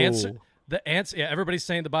 And the answer. Yeah, everybody's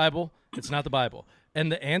saying the Bible. It's not the Bible.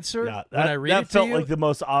 And the answer when I read that it to felt you like the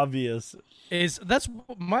most obvious. that's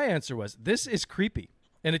what my answer was. This is creepy,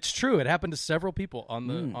 and it's true. It happened to several people on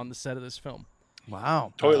the set of this film.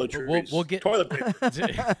 Wow. Toiletries. We'll get toilet paper.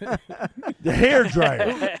 The hair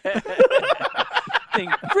dryer. Thing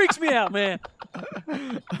freaks me out, man.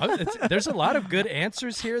 There's a lot of good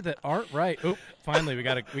answers here that aren't right. Oh, finally we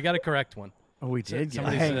got a correct one. Oh, we did get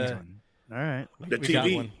Somebody's, one. All right. The we got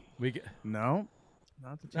TV. one. No.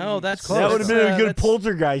 Not the TV. No, that's That would have been a good that's-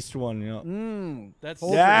 poltergeist one. You know? That's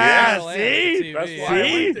Yeah, Poltergeist. see? That's TV. why I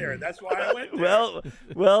went there. That's why I went there.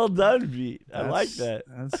 Well done, Pete. I like that.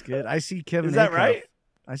 That's good. I see Kevin. Is that Acuff. right?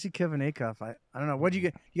 I see Kevin Acuff. I don't know. What'd you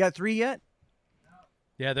get? You got 3 yet?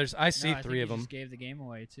 Yeah, I see No, I 3 think of you them. just gave the game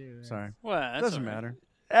away too. Sorry. Well, that's Doesn't all right.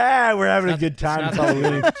 matter. We're having a good time. not It's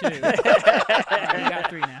Halloween. You got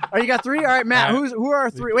 3 now. Oh, you got 3. All right, Matt. All right. Who are our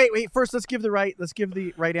 3? Wait. First, let's give the right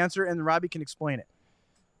answer, and Robbie can explain it.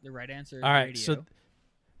 The right answer is All right, radio. so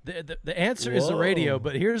the answer is the radio,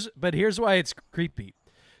 but here's why it's creepy.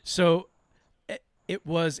 So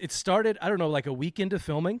it started, I don't know, like a week into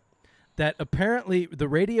filming, that apparently the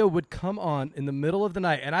radio would come on in the middle of the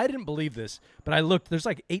night, and I didn't believe this, but I looked. There's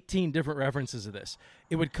like 18 different references of this.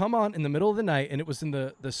 It would come on in the middle of the night, and it was in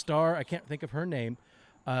the star. I can't think of her name,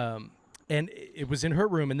 and it was in her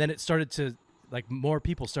room, and then it started to more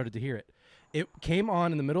people started to hear it. It came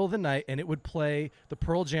on in the middle of the night, and it would play the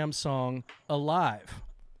Pearl Jam song "Alive,"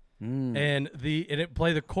 and it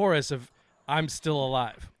play the chorus of "I'm Still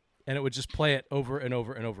Alive." And it would just play it over and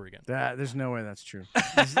over and over again. There's no way that's true.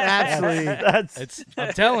 It's absolutely.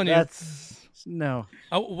 I'm telling you. No.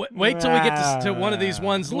 Oh, wait till we get to one of these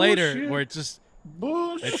ones later where it just.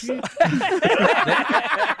 Bullshit.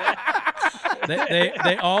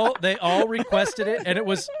 They all requested it, and it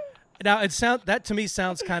was. Now that to me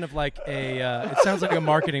sounds kind of like it sounds like a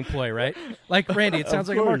marketing ploy, right? Like Randy, it sounds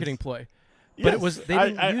like a marketing ploy. But it was they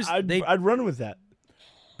didn't use. I'd run with that.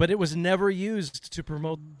 But it was never used to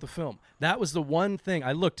promote the film. That was the one thing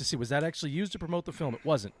I looked to see. Was that actually used to promote the film? It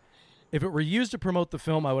wasn't. If it were used to promote the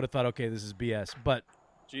film, I would have thought, okay, this is BS. But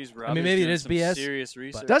Jeez, I mean, maybe it is BS. Serious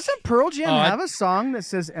research. Doesn't Pearl Jam have a song that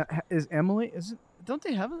says "Is Emily"? Is it? Don't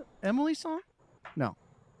they have an Emily song? No,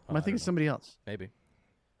 am I thinking somebody else? Maybe.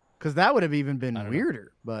 Because that would have even been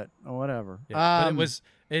weirder, but whatever. Yeah, but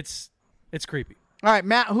it's creepy. All right,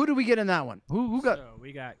 Matt, who do we get in that one? Who got? So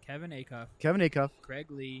we got Kevin Acuff,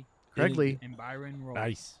 Craig Lee, and Byron Roll.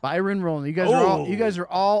 Nice. Byron Rowland. You guys are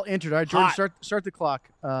all entered. All right, Jordan, start the clock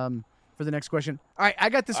for the next question. All right, I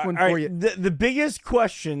got this one for you. The biggest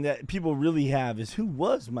question that people really have is who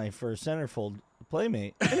was my first centerfold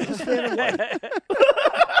playmate? It was Vanna White.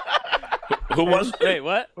 Who was it? Wait,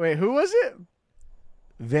 what? Wait, who was it?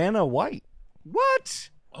 Vanna White. What?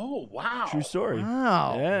 Oh, wow. True story.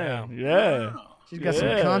 Wow. Yeah. Wow. She's got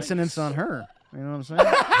some consonants on her. You know what I'm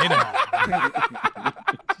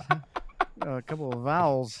saying? A couple of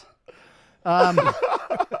vowels. Oh.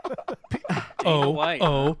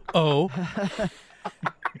 All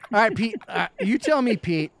right, Pete. You tell me,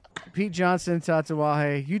 Pete. Pete Johnson,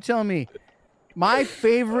 Tatuaje. You tell me. My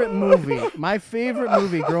favorite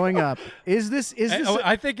movie growing up is this.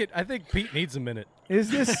 I think Pete needs a minute. Is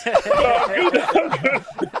this?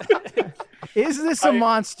 Is this a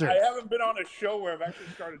monster? I haven't been on a show where I've actually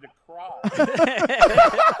started to cry.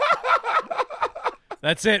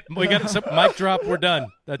 That's it. We got some mic drop. We're done.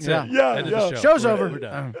 That's it. End of the show. Show's over. We're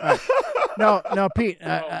done. No, Pete. Oh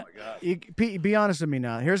my God. Pete, be honest with me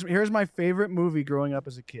now. Here's my favorite movie growing up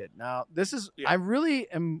as a kid. Now, this is I really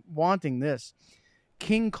am wanting this.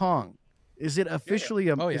 King Kong. Is it officially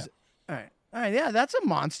a? Oh yeah. All right. Yeah, that's a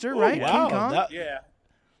monster, right? Wow, King Kong.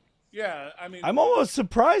 Yeah. I mean, I'm almost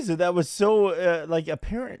surprised that was so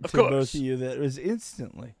apparent to both of you that it was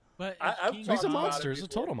instantly. But He's a monster. He's a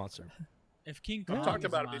total monster. If King Kong I've talked is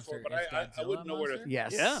about a it before, monster, but is I wouldn't know where to.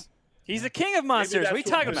 Yes. Yeah. He's the king of monsters. What are you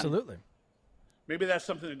talking about? Absolutely. Maybe that's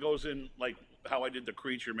something that goes in, like how I did the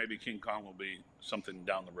creature. Maybe King Kong will be something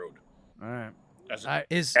down the road. All right.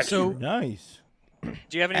 Nice.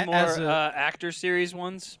 Do you have any more actor series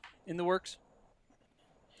ones in the works?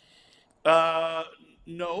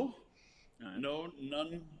 No,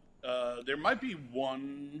 none. There might be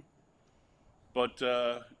one, but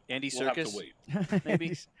Andy we'll have Serkis, to wait.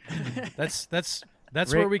 maybe.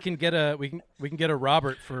 That's where we can get a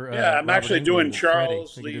Robert for. Yeah, I'm Robert actually England doing with Freddie.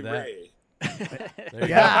 Charles We can Lee do that. Ray.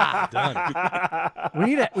 Yeah. Done.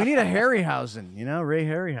 We need a Harryhausen, Ray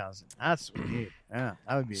Harryhausen. That's what we need. Yeah,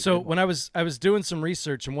 that would be. So when I was doing some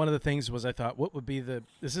research, and one of the things was I thought, what would be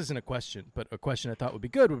this isn't a question, but a question I thought would be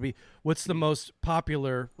good would be, what's the most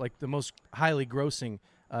popular, like the most highly grossing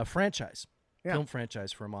film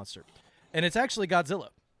franchise for a monster? And it's actually Godzilla.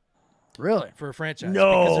 Really? For a franchise.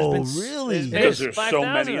 No, because really? Because there's 5,000 so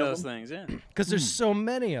many of of those them. things, yeah. Because there's so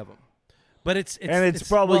many of them. But it's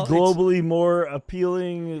probably well, globally more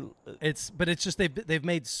appealing. But it's just they've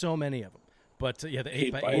made so many of them. But the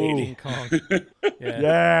 8x8 King Kong.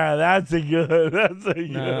 Yeah, that's a good.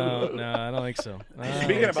 No, I don't think so.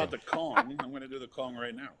 Speaking about the Kong, I'm going to do the Kong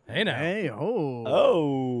right now. Hey now. Hey,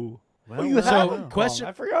 Oh. Well, you so have question.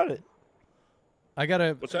 I forgot it. I got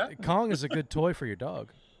a. What's that? Kong is a good toy for your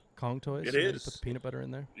dog. Kong toys. It you is. Put the peanut butter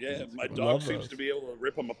in there. Yeah, my Love dog seems those. to be able to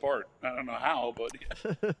rip them apart. I don't know how, but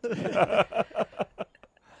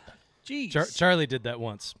Jeez. Charlie did that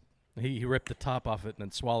once. He ripped the top off it and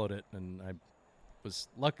then swallowed it, and I was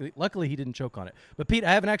luckily he didn't choke on it. But Pete,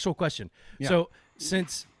 I have an actual question. Yeah. So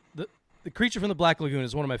since the Creature from the Black Lagoon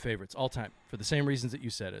is one of my favorites all time for the same reasons that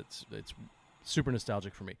you said, it's super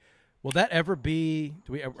nostalgic for me. Will that ever be?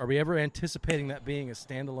 Are we ever anticipating that being a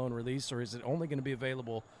standalone release, or is it only going to be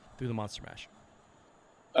available through the Monster Mash?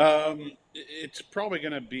 it's probably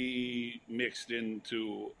going to be mixed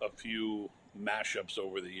into a few mashups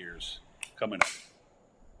over the years coming up.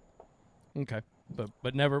 Okay, but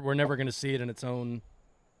we're never going to see it in its own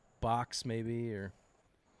box, maybe, or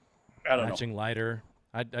I don't matching know. lighter.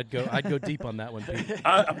 I'd go deep on that one, Pete.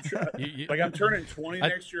 I'm I'm turning 20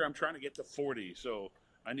 next year. I'm trying to get to 40, so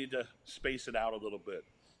I need to space it out a little bit.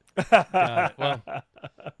 Got it. Well,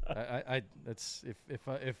 that's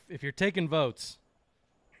if you're taking votes,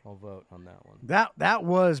 I'll vote on that one. That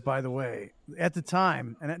was, by the way, at the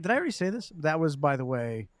time, and did I already say this? That was, by the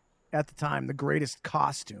way, at the time, the greatest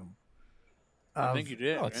costume. I think you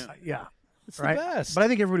did. Yeah. It's right? the best. But I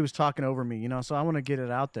think everybody was talking over me, so I want to get it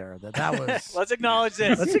out there that was. Let's acknowledge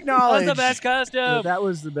this. Let's acknowledge That's the best costume. that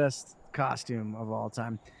was the best costume of all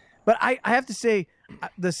time. But I have to say,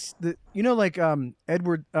 Edward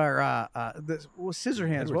or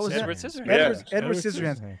Scissorhands. What was Edward that? Scissorhands. Edward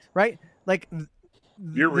Scissorhands. Right? Like.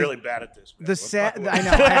 You're really bad at this. I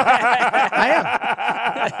know.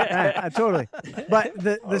 I Totally. But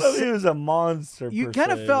he was a monster. You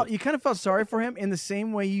kind of felt sorry for him in the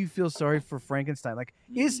same way you feel sorry for Frankenstein. Like,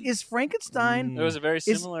 is Frankenstein? It was a very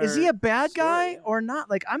similar. Is he a bad guy or not?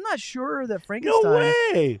 Like, I'm not sure that Frankenstein. No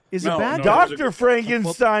way. Is a bad guy. guy. Dr.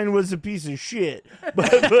 Frankenstein was a piece of shit, but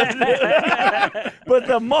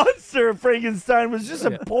the monster of Frankenstein was just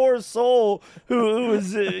a poor soul who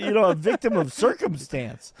was a victim of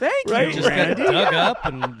circumstance. Thank you. Right? Just got dug up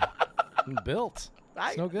and built.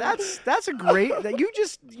 It's no good. That's a great. That you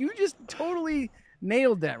just totally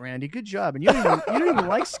nailed that, Randy. Good job. And you don't even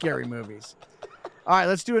like scary movies. All right,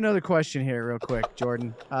 let's do another question here, real quick,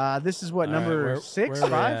 Jordan. This is what number 6, 5?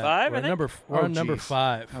 Five. We're on number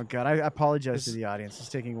 5. Oh God, I apologize to the audience. It's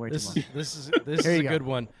taking way too long. This is a good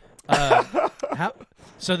one.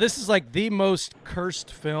 So this is like the most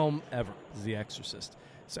cursed film ever, is The Exorcist.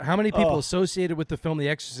 So how many people associated with the film The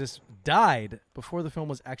Exorcist died before the film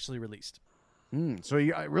was actually released? So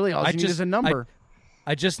you really all you need is a number.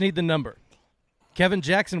 I just need the number. Kevin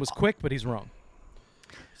Jackson was quick, but he's wrong.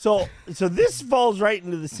 So this falls right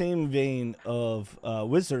into the same vein of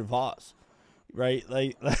Wizard of Oz, right?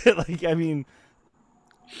 Like I mean,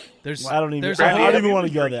 I don't even want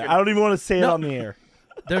to go there. I don't even want to say it on the air.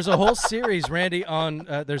 There's a whole series, Randy, on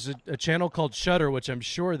there's a channel called Shudder, which I'm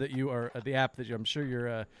sure that you are the app that I'm sure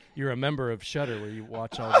you're a member of Shudder, where you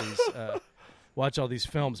watch all these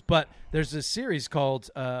films. But there's a series called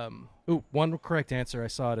one correct answer. I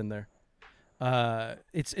saw it in there.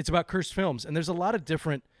 It's about cursed films, and there's a lot of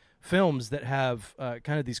different films that have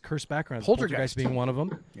kind of these cursed backgrounds. Poltergeist being one of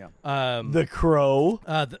them. Yeah. The Crow.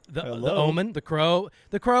 The Omen. The Crow.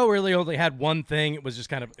 The Crow really only had one thing. It was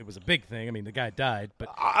just it was a big thing. I mean, the guy died, but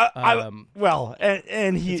and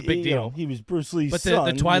he it's a big deal. He was Bruce Lee's but son.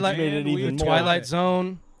 The Twilight, made it even more. Twilight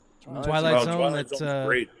Zone. Twilight Zone. That's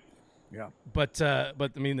great. Yeah. But I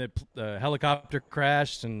mean, the helicopter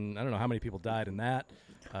crashed, and I don't know how many people died in that.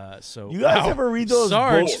 So you guys ever read those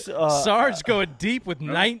books? Sarge going deep with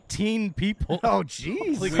 19 people. Oh,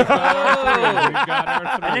 jeez. We got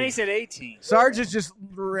our 3. And then he said 18. Sarge is just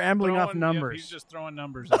rambling off numbers. He's just throwing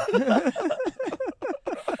numbers out.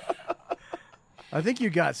 I think you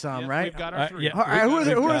got some, right? We've got our 3. All right,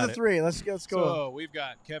 who are the 3? Let's go. So we've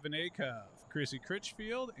got Kevin Acuff, Chrissy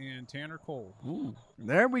Critchfield, and Tanner Cole. Ooh,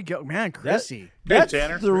 there we go, man. Chrissy. That's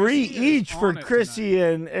Tanner. 3 each for Chrissy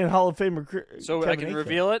and Hall of Famer. So Kevin I can Acuff.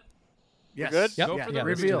 reveal it. Yes. Good. Yep. Go for the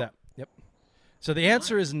Let's do reveal. that. Yep. So the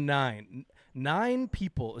answer is 9. 9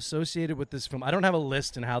 people associated with this film. I don't have a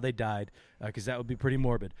list and how they died because that would be pretty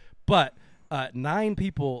morbid. But 9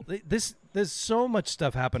 people. There's so much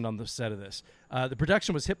stuff happened on the set of this. The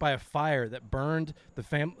production was hit by a fire that burned the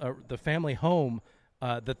family home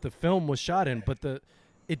that the film was shot in, but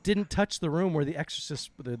it didn't touch the room where the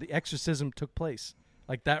exorcism took place.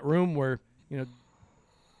 Like that room where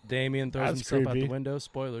Damien throws himself out the window.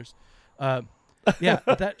 Spoilers. Yeah,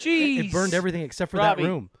 it burned everything except for Robby. that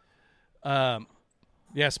room.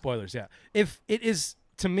 Yeah, spoilers. Yeah, if it is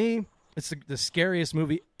to me, it's the scariest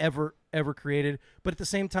movie ever created. But at the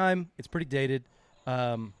same time, it's pretty dated.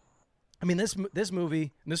 I mean, this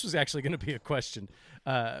movie. And this was actually going to be a question,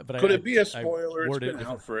 but Could it be a spoiler? It's been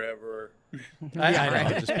out forever. I know. I'm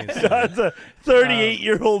just being silly. That's a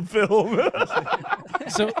 38-year-old film.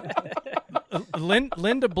 So,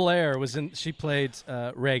 Linda Blair was in. She played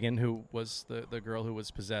Reagan, who was the girl who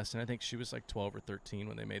was possessed, and I think she was like 12 or 13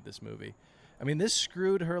 when they made this movie. I mean, this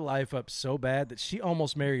screwed her life up so bad that she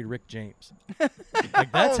almost married Rick James.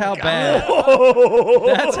 Like that's how bad.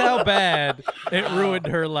 That's how bad it ruined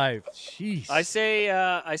her life. Jeez. I say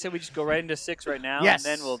we just go right into 6 right now, Yes.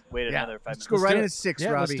 and then we'll wait another 5 Let's minutes. go right do into it. 6, Yeah,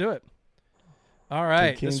 Robby. let's do it. All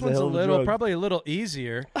right, King's this a one's hell of a drug. probably a little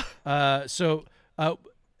easier. So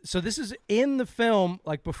this is in the film,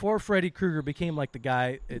 like before Freddy Krueger became like the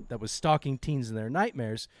guy that was stalking teens in their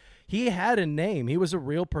nightmares. He had a name. He was a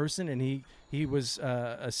real person, and he was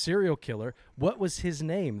a serial killer. What was his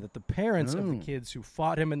name? That the parents of the kids who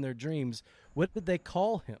fought him in their dreams, what did they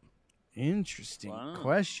call him? Interesting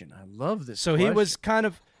question. I love this. So question.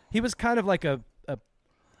 he was kind of like a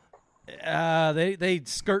they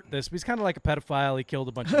skirt this. But he's kind of like a pedophile. He killed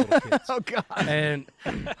a bunch of little kids. Oh God! And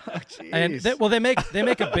they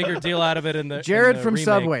make a bigger deal out of it in the Jared in the from remake,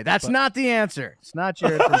 Subway. That's not the answer. It's not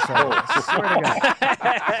Jared from Subway. I swear to God.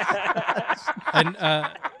 And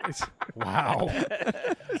wow.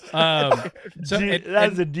 So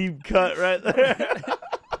That's a deep cut right there.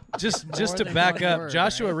 Just to back up,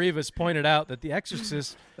 Joshua Rivas pointed out that The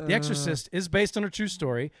Exorcist is based on a true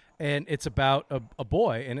story, and it's about a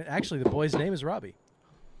boy, and actually the boy's name is Robbie.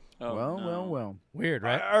 Oh, well. Weird,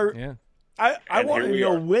 right? Yeah. I want to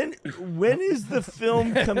know when is the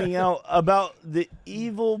film coming out about the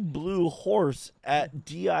evil blue horse at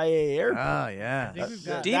DIA Airport? Oh yeah, I think we've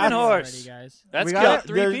got Demon Horse. already, guys. That's got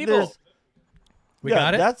 3 people. We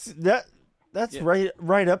got it. That's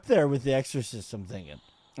right up there with The Exorcist. I'm thinking.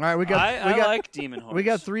 All right, we got. I like Demon Horse. We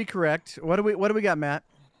got 3 correct. What do we got, Matt?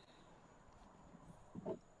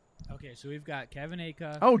 Okay, so we've got Kevin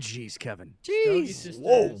Acuff. Oh, jeez, Kevin. Stogie's sister.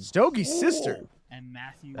 Whoa. Stogie's sister. And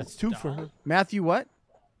Matthew. That's 2 Dahl. for her. Matthew what?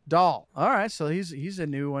 Dahl. All right, so he's a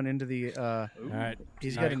new one into the. All right.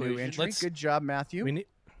 He's got a new entry. Good job, Matthew.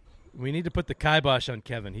 We need to put the kibosh on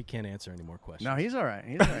Kevin. He can't answer any more questions. No, he's all right.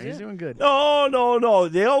 He's all right. He's doing good. No.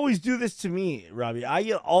 They always do this to me, Robbie. I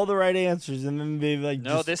get all the right answers, and then they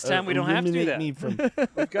No, just, this time we don't have to do eliminate that. me from.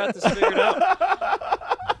 We've got this figured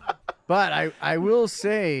out. But I will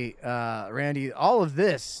say, Randy, all of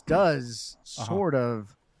this does sort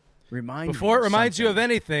of remind me. Before it of reminds you of something.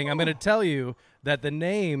 anything, I'm going to tell you that the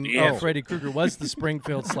name of Freddy Krueger was the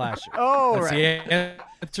Springfield Slasher. Oh, That's the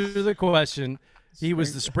answer to the question. He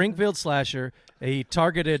was the Springfield Slasher. He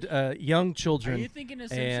targeted young children. Are you thinking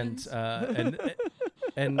of and Simpsons?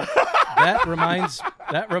 and that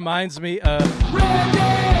reminds me of Randy!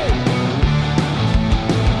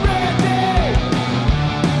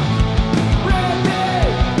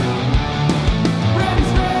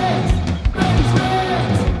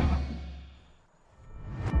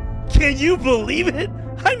 Can you believe it?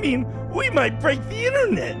 I mean, we might break the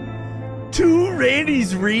internet. 2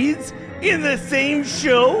 Randy's reads in the same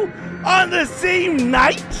show on the same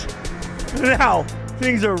night? Now,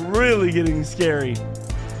 things are really getting scary.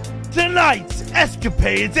 Tonight's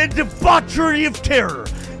escapades and debauchery of terror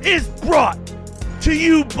is brought to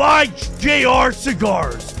you by JR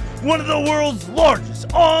Cigars, one of the world's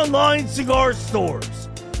largest online cigar stores.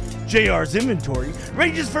 JR's inventory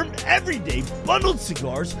ranges from everyday bundled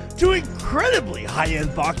cigars to incredibly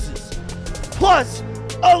high-end boxes, plus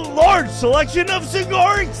a large selection of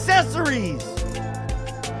cigar accessories.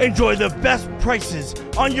 Enjoy the best prices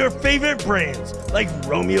on your favorite brands like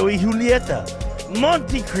Romeo y Julieta,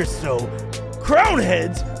 Monte Cristo, Crown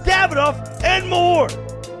Heads, Davidoff, and more.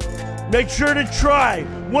 Make sure to try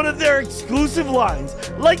one of their exclusive lines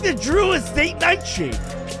like the Drew Estate Nightshade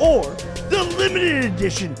or the limited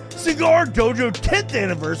edition Cigar Dojo 10th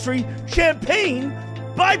Anniversary Champagne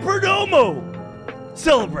by Perdomo.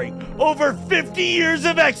 Celebrate over 50 years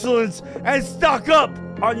of excellence and stock up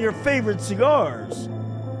on your favorite cigars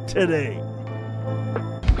today.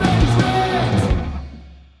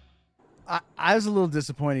 I was a little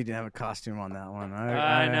disappointed he didn't have a costume on that one.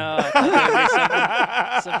 I know. I thought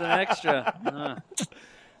there was something extra.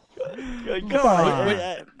 Come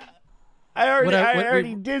on. I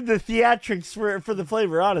already did the theatrics for the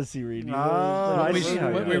Flavor Odyssey reading. What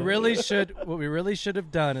we really should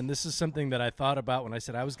have done, and this is something that I thought about when I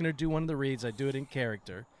said I was going to do one of the reads. I'd do it in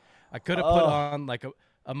character. I could have put on like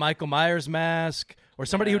a Michael Myers mask or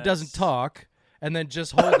somebody who doesn't talk, and then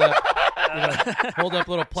just hold up. Hold up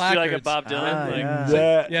little placards. Like a Bob Dylan.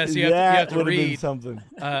 So you have to read something.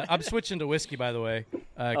 I'm switching to whiskey, by the way,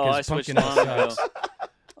 I because switched pumpkin long ago. sucks.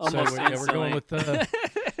 Almost So we're going with the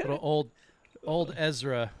little old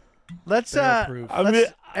Ezra. Let's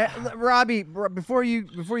Robbie, before you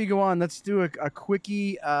go on, let's do a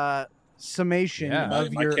quickie summation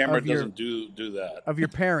of my your camera doesn't do that of your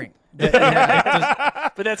pairing. But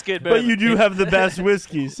that's good. But you do have the best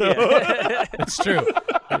whiskey, so it's true.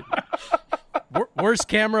 Worst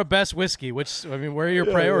camera, best whiskey. Where are your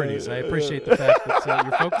priorities? I appreciate the fact that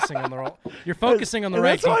you're focusing on the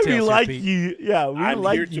right that's why details. we like Pete. you. Yeah, we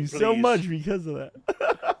like you so much because of that.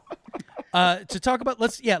 To talk about,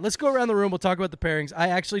 let's go around the room. We'll talk about the pairings. I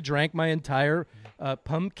actually drank my entire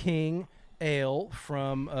Pumpkin Ale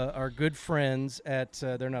from our good friends at.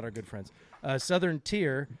 They're not our good friends. Southern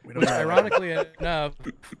Tier, which ironically enough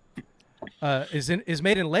is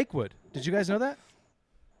made in Lakewood. Did you guys know that?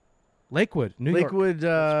 Lakewood, New York.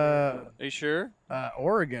 Are you sure?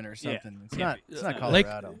 Oregon or something. Yeah. It's not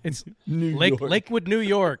Colorado. It's New York. Lakewood, New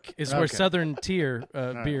York is where Okay. Southern Tier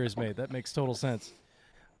beer is made. That makes total sense.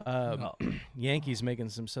 Yankees making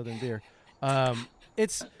some Southern beer.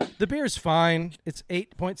 The beer's fine. It's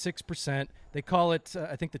 8.6%. They call it.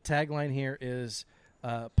 I think the tagline here is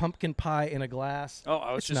pumpkin pie in a glass. Oh,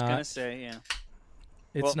 I was It's just not. gonna say, yeah.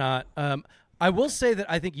 It's not. I will say that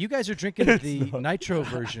I think you guys are drinking the nitro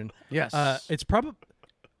version. Yes. It's probably.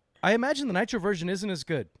 I imagine the nitro version isn't as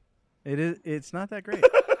good. It is. It's not that great.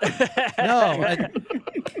 No,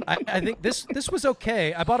 I think this was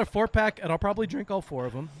okay. I bought a 4-pack, and I'll probably drink all 4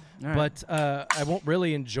 of them. All right. But I won't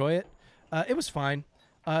really enjoy it. It was fine.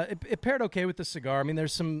 It paired okay with the cigar. I mean,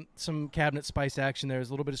 there's some cabinet spice action there. There's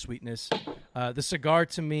a little bit of sweetness. The cigar,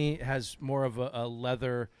 to me, has more of a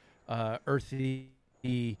leather, earthy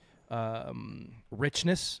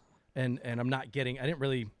richness, and I didn't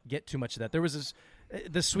really get too much of that. There was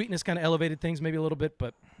the sweetness kind of elevated things maybe a little bit,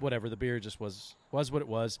 but whatever. The beer just was what it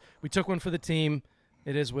was. We took one for the team.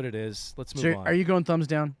 It is what it is. Let's move on. Are you going thumbs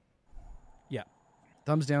down? Yeah.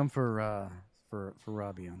 Thumbs down for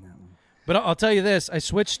Robby on that one. But I'll tell you this. I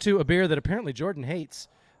switched to a beer that apparently Jordan hates.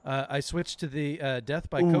 I switched to the Death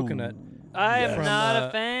by Coconut. I am not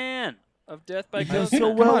a fan of Death by Coconut. So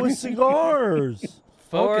well with cigars.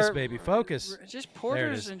 Focus, baby, focus. Just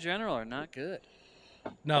porters in general are not good.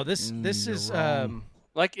 No, this is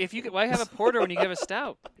like why have a porter when you have a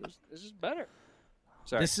stout? This is better.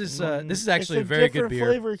 Sorry. This is actually it's a very good beer.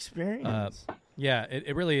 Flavor experience. Yeah,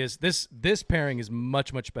 it really is. This pairing is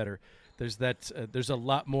much better. There's there's a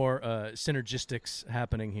lot more synergistics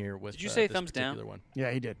happening here with. Did you say this thumbs down? particular one?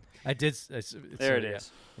 Yeah, he did. I did. There it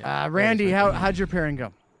is. Yeah. Randy, how'd your pairing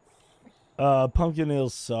go? Pumpkin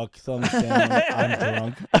ales suck. Thumbs down. I'm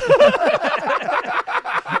drunk.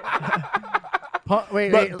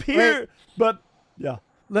 Wait. But yeah.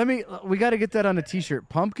 We got to get that on a T-shirt.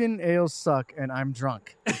 Pumpkin ales suck, and I'm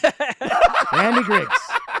drunk. Randy Griggs,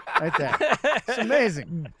 right there. It's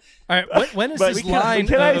amazing. All right, when is this line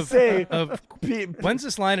when's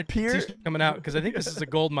this line of T-shirt coming out? Because I think this is a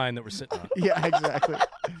gold mine that we're sitting on. Yeah, exactly.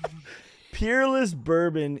 Peerless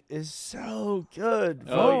bourbon is so good.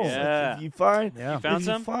 Oh yeah. If you find,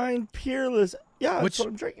 Peerless, that's what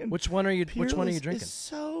I'm drinking. Which one are you drinking? Is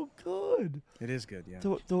so good. It is good. Yeah.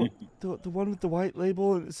 The one with the white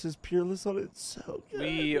label and it says Peerless on it. It's so good.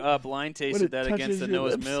 We blind tasted that against the your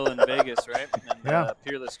Noah's lips. Mill in Vegas, right? And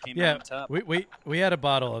Peerless came out on top. We had a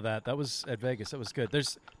bottle of that. That was at Vegas. That was good.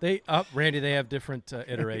 Randy. They have different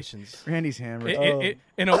iterations. Randy's hammered.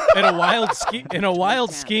 In a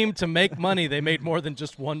wild scheme to make money, they made more than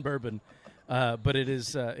just one bourbon. But it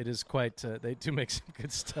is quite. They do make some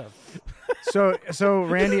good stuff. So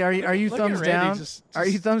Randy, are you thumbs down? Are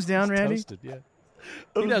you thumbs down, Randy? Toasted, yeah.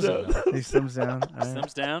 He doesn't know. He's thumbs down.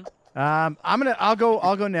 Thumbs down. I'll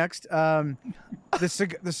go next.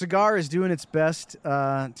 The cigar is doing its best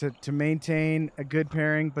to maintain a good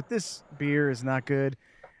pairing, but this beer is not good.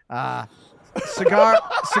 Cigar.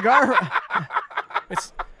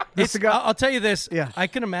 I'll tell you this. Yeah. I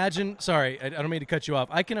can imagine. Sorry, I don't mean to cut you off.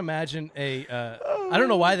 I can imagine I don't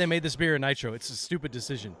know why they made this beer a nitro. It's a stupid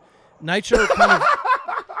decision. Nitro kind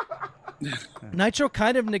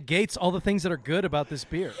of negates all the things that are good about this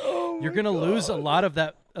beer. You're going to lose a lot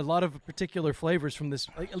of particular flavors from this.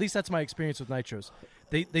 At least that's my experience with nitros.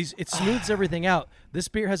 It smooths everything out. This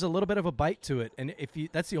beer has a little bit of a bite to it, and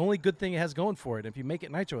that's the only good thing it has going for it. If you make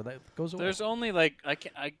it nitro, that goes away. There's only I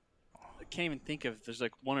can't even think of. There's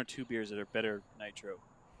like one or two beers that are better nitro.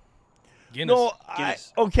 Guinness. No,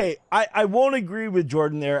 Guinness. I won't agree with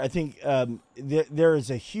Jordan there. I think there is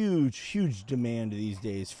a huge demand these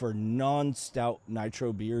days for non-stout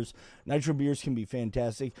nitro beers. Nitro beers can be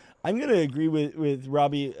fantastic. I'm going to agree with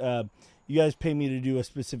Robby. You guys pay me to do a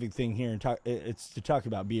specific thing here and talk. It's to talk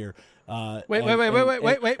about beer. Wait!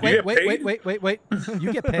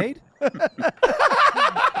 You get paid?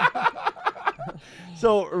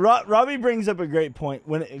 So Robby brings up a great point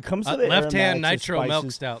when it comes to the left hand aromatics nitro of milk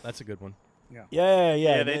spices. stout. That's a good one.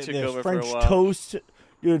 Yeah. They took the over French for a while. toast,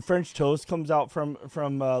 dude. French toast comes out from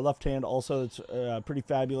left hand. Also, it's pretty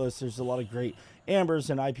fabulous. There's a lot of great ambers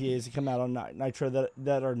and IPAs that come out on nitro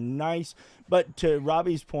that are nice. But to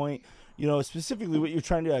Robby's point, specifically what you're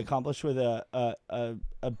trying to accomplish with a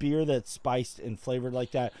beer that's spiced and flavored like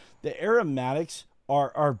that, the aromatics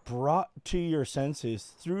are brought to your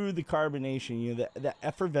senses through the carbonation. The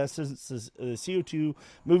effervescence, the CO2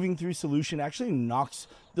 moving through solution actually knocks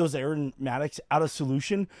those aromatics out of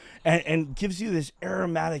solution and gives you this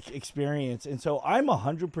aromatic experience. And so I'm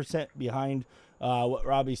 100% behind what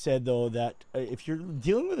Robby said, though, that if you're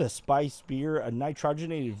dealing with a spiced beer, a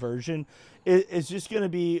nitrogenated version is just going to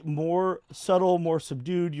be more subtle, more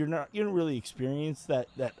subdued. You don't really experience that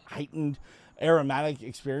heightened aromatic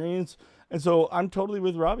experience. And so I'm totally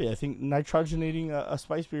with Robby. I think nitrogenating a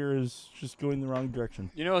spice beer is just going the wrong direction.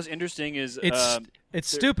 What's interesting is it's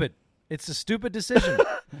stupid. It's a stupid decision.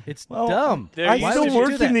 It's dumb. I still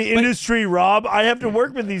work in the industry, Rob. I have to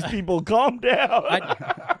work with these people. Calm down.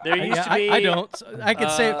 There used to be. I don't. I can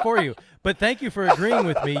say it for you. But thank you for agreeing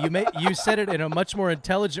with me. You said it in a much more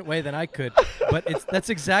intelligent way than I could. But that's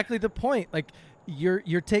exactly the point. Like.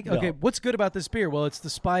 You're taking okay. What's good about this beer? Well, it's the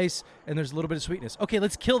spice and there's a little bit of sweetness. Okay,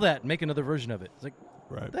 let's kill that and make another version of it. It's like,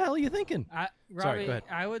 what the hell are you thinking? Robby, Sorry, go ahead.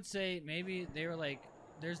 I would say maybe they were like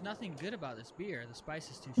There's nothing good about this beer. The spice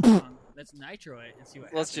is too strong. Let's nitro it and see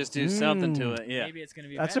what Let's happens. just do something to it. Yeah. Maybe it's going to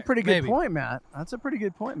be That's better. a pretty good Maybe. point, Matt. That's a pretty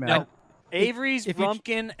good point, Matt. No. Avery's if you-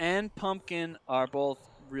 Pumpkin and Pumpkin are both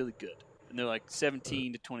really good. And they're like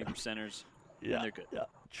 17 to 20%ers. Yeah, And they're good. Yeah,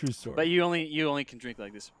 true story. But you only can drink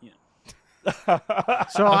like this. You know.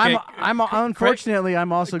 So Okay, I'm unfortunately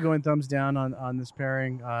I'm also going thumbs down on this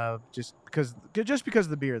pairing, just because of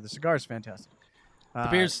the beer. The cigar is fantastic.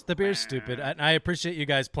 The beer's stupid. I appreciate you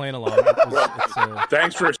guys playing along. It's,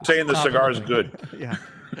 Thanks for saying the cigar is good. Yeah,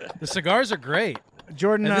 the cigars are great.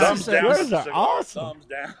 Jordan. And this Thumbs is- down. Cigars are Cigar, awesome. Thumbs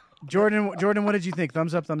down. Jordan, what did you think?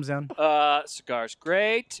 Thumbs up, thumbs down? Cigars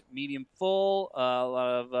great, medium full, a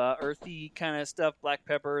lot of earthy kind of stuff, black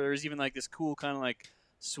pepper. There's even like this cool kind of like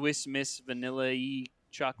Swiss Miss vanilla-y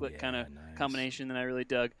chocolate kind of combination that I really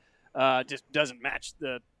dug. Just doesn't match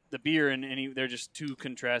the beer and they're just too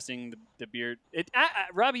contrasting. The beer.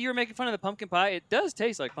 Robbie, you were making fun of the pumpkin pie. It does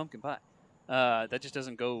taste like pumpkin pie. That just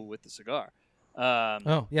doesn't go with the cigar.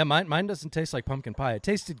 Oh yeah, mine doesn't taste like pumpkin pie. It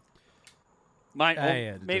tasted.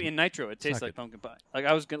 Maybe in nitro it tastes like pumpkin pie. Like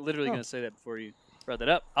I was literally going to say that before you brought that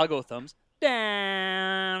up. I'll go with thumbs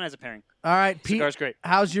down as a pairing. All right, Pete. Cigar's great.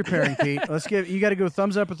 How's your pairing, Pete? You got to go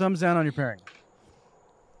thumbs up or thumbs down on your pairing.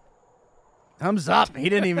 Thumbs up. He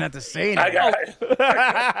didn't even have to say I anything. got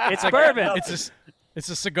it. It's bourbon. It's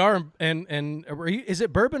a cigar and is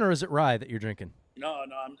it bourbon or is it rye that you're drinking? No,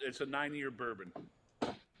 it's a 9-year bourbon.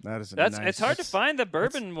 That is It's nice. hard to find the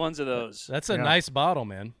bourbon ones of those. That's a nice bottle,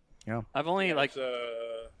 man. Yeah. I've only It's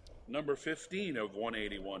number 15 of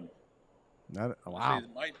 181. Wow. See,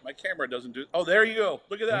 my camera doesn't do. Oh, there you go.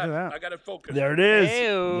 Look at that. Look at that. I got it focused. There it is. Ew.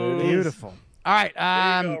 There it is. Beautiful. All right.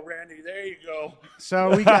 There you go, Randy. There you go.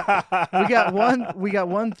 So we got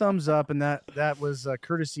one thumbs up, and that was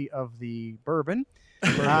courtesy of the bourbon.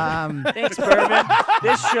 Thanks, bourbon.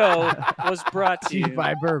 This show was brought to you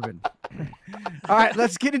by bourbon. All right,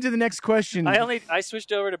 let's get into the next question. I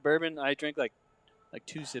switched over to bourbon. I drank like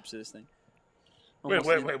 2 sips of this thing. Almost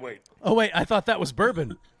Wait. Oh wait, I thought that was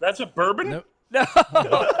bourbon. That's a bourbon? No.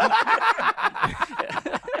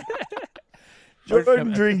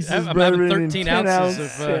 Jordan drinks his I'm having bourbon in 13 10 ounces ounce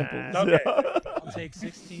of. samples. I'll take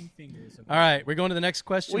 16 fingers. All right, we're going to the next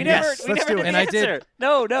question. We never let's did do the it. And I answer. did.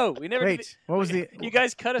 No, we never. Wait, what was the? You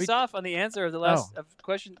guys cut us off on the answer of the last of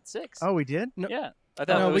question 6. Oh, we did. No, Yeah, I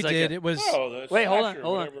thought no, it was we like did. a- It was. Wait, hold on.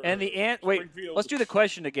 whatever. And the wait, Springfield. let's do the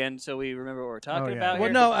question again so we remember what we're talking yeah. about. Well,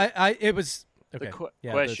 here. no, it was. Okay. The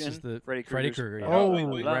yeah, question. This is the Freddy Freddy Krueger's- Krueger. Yeah. Oh,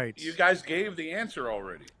 Wait. right. You guys gave the answer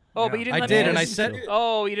already. Oh, but you didn't. I let did, me and I listen said. to it.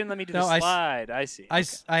 Oh, you didn't let me do the No, slide. I see. I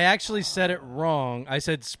actually said it wrong. I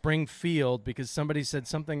said Springfield because somebody said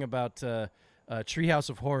something about Treehouse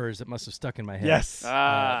of Horrors that must have stuck in my head. Yes.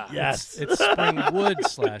 Yes. It's Springwood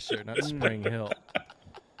Slasher, not Spring Hill.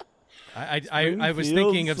 I was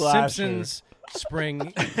thinking of Springfield Simpsons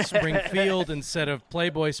Springfield instead of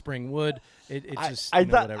Playboy Springwood. It just I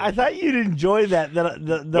whatever. thought you'd enjoy that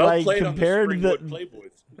Well I played compared on the the. Springwood Playboy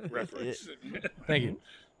reference. Thank you.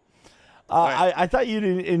 I thought you'd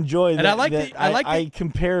enjoy that. And I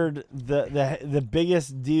compared the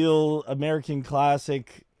biggest deal American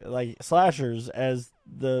classic like slashers as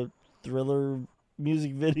the Thriller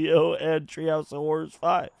music video and Treehouse of Horrors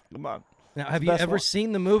 5. Come on. Now, have you ever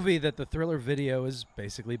seen the movie that the Thriller video is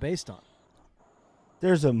basically based on?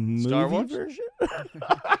 There's a Star movie Wars? version.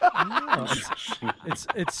 No,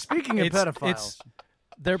 it's Speaking of pedophiles.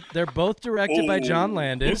 They're both directed by John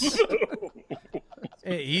Landis.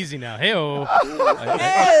 Hey, easy now. Hey-oh.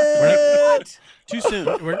 Too soon.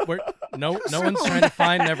 No one's trying to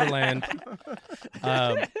find Neverland.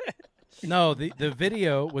 No, the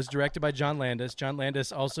video was directed by John Landis. John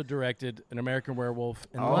Landis also directed An American Werewolf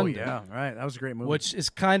in London. Oh, yeah, right. That was a great movie. Which is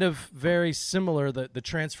kind of very similar. The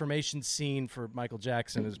transformation scene for Michael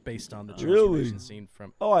Jackson is based on the transformation scene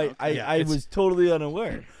from... Oh, I was totally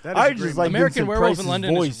unaware. That is I a just great like American Vincent Werewolf Price's in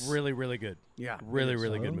London voice. is really, really good. Yeah. Really,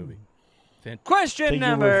 really good movie. Question Take your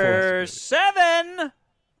number word 7.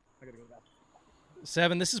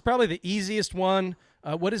 7. This is probably the easiest one.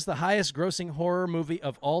 What is the highest grossing horror movie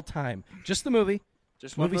of all time? Just the movie.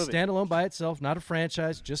 Just one movie. Standalone by itself, not a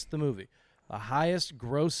franchise, just the movie. The highest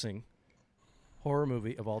grossing horror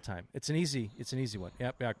movie of all time. It's an easy one.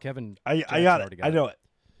 Yeah, Kevin. I Jackson got already it. I know it.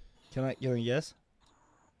 Can I guess?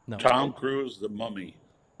 No. Tom Cruise, The Mummy.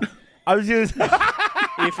 I was gonna.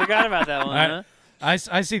 You forgot about that one, huh? I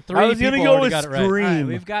see 3 I was people gonna go already with got it right. Scream. All right,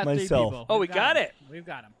 we've got myself. 3 people. Oh, we got it. We've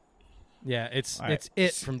got him. Yeah, it's right.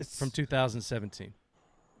 it from 2017.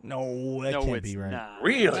 No, that can't be right. Not.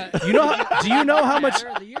 Really? Do you know how much?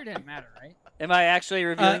 The year didn't matter, right? Am I actually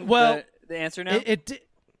revealing well, the answer now? It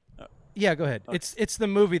Yeah, go ahead. It's the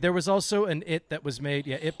movie. There was also an It that was made.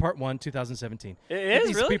 Yeah, It Part 1, 2017. It is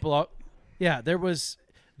These really. People all, yeah, there was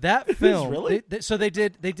that film. Really? So they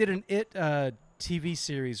did an It TV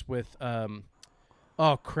series with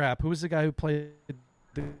oh crap, who was the guy who played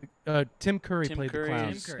the Tim Curry played the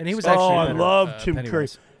clown, and he was actually I better, love Tim Curry.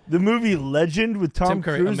 Pennywise. The movie Legend with Tom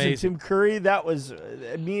Curry, Cruise amazing. and Tim Curry. That was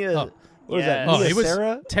Mia. What was that? Oh, Mia it was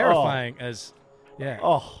Sarah? terrifying as. Yeah.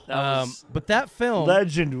 Oh, but that film,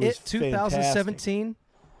 Legend was It 2017.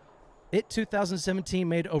 It 2017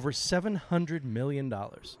 made over $700 million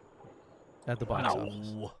at the box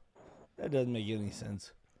office. That doesn't make any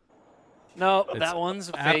sense. No, It's that one's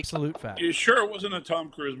a fake. absolute fact. You sure it wasn't a Tom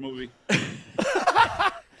Cruise movie?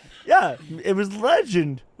 Yeah, it was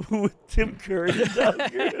Legend with Tim Curry and Tom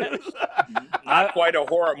Cruise. Not quite a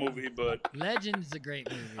horror movie, but Legend's a great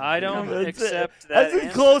movie. I don't accept that. That's as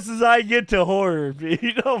answer. close as I get to horror,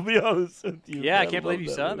 Pete. I'll be honest with you. Yeah, I can't love believe you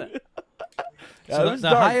saw movie. that. Yeah, So it was the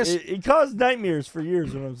dark. highest- It caused nightmares for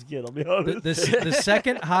years when I was a kid. I'll be honest. The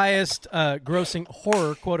second highest grossing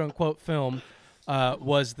horror quote unquote film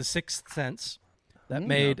was The Sixth Sense. That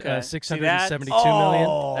made okay. $672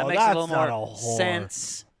 million. That makes a that's little not more a horror.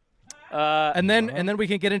 sense. And then we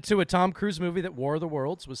can get into a Tom Cruise movie that War of the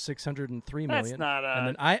Worlds was $603 million. That's not a. And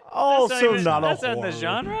then I Also not a That's not in the horror.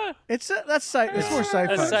 genre. It's more sci-fi.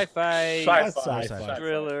 That's sci-fi. That's sci-fi.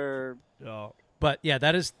 Thriller. But yeah,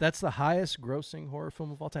 that's the highest grossing horror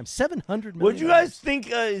film of all time. $700 million. What do you guys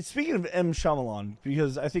think? Speaking of M. Shyamalan,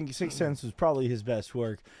 because I think Sixth Sense was probably his best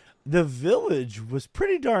work. The Village was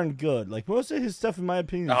pretty darn good. Like most of his stuff, in my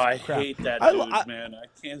opinion, is I crap. hate that dude, man. I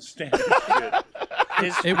can't stand that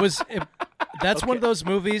shit. That's one of those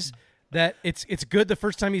movies that it's good the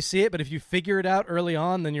first time you see it, but if you figure it out early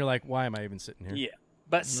on, then you're like, why am I even sitting here? Yeah.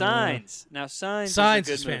 But Signs. Now, Signs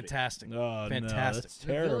is movie. fantastic. Oh, fantastic. No, that's The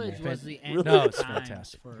terrible. Village was the end No, of it's time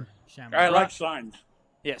fantastic. for Shyamalan. I like Signs.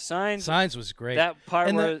 Yeah, Signs. Signs was great. That part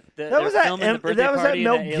And where that was they're that filming the birthday that was that party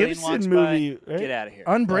Mel and the alien Gibson walks movie, by. right? Get out of here.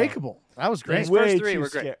 Unbreakable. That was great. Those Way first three too were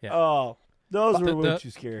great. scary. Yeah. Oh, those But were way the-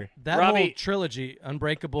 too scary. That Robby- whole trilogy,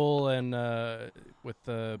 Unbreakable and with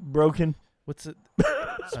the Broken what's it?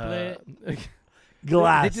 Split.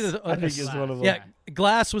 Glass. They did I think is one of them. Yeah,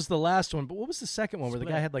 Glass was the last one, but what was the second one where the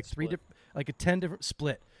guy Split. had like a 10 different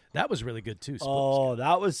Split? That was really good too. Split Oh, was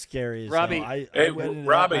that was scary. As Robbie- hell. I Hey, went into that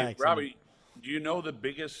Robbie, by accident. Robbie, do you know the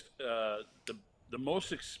biggest, the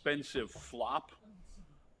most expensive flop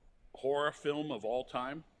horror film of all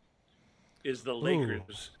time is The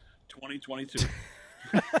Lakers 2022.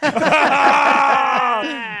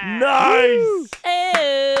 Nice.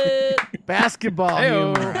 Basketball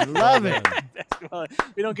Hey-o. humor. I love it. Well,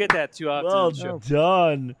 we don't get that too often. Well on the show.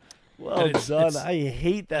 done. Well And done. I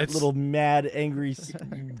hate that it's- little mad, angry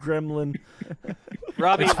gremlin.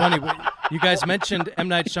 Robbie, It's funny. You guys mentioned M.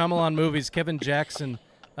 Night Shyamalan movies. Kevin Jackson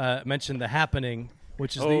mentioned The Happening,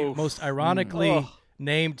 which is the most ironically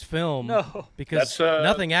named film because That's,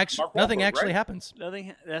 nothing Mark actually Wahlberg, right? happens.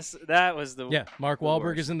 nothing. That was the Yeah, Mark Wahlberg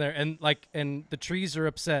worst. is in there, and the trees are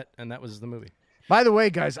upset, and that was the movie. By the way,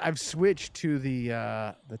 guys, I've switched to the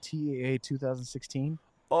TAA 2016.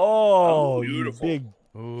 Oh, you beautiful. big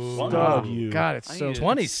Ooh. stud, you. God, it's so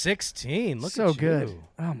 2016. Look so at good. you.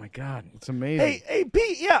 Oh my God, it's amazing. Hey,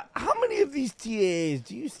 Pete. Yeah, how many of these TAAs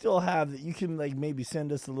do you still have that you can like maybe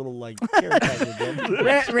send us a little like care package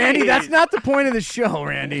of? Randy, that's not the point of the show,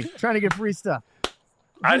 Randy. Trying to get free stuff.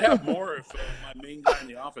 I'd have more if my main guy in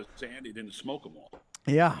the office, Sandy, didn't smoke them all.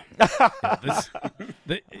 Yeah.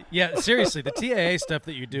 Seriously, the TAA stuff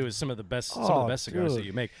that you do is some of the best cigars dude. that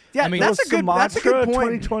you make. Yeah, I mean, that's a good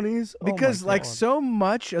point 2020s because like so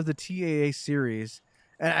much of the TAA series,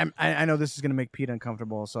 and I know this is going to make Pete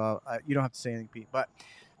uncomfortable, so you don't have to say anything, Pete. But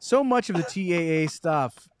so much of the TAA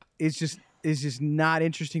stuff is just not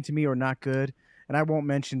interesting to me or not good, and I won't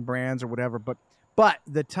mention brands or whatever. But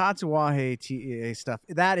the Tatuaje TAA stuff,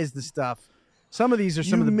 that is the stuff. Some of these are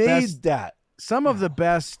some of the best. Some of the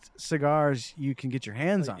best cigars you can get your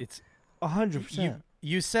hands on. It's 100%.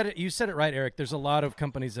 You said it. You said it right, Eric. There's a lot of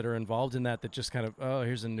companies that are involved in that just kind of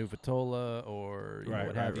here's a new Vitola or you know,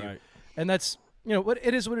 what have you, and that's what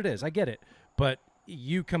it is. What it is. I get it, but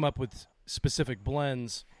you come up with specific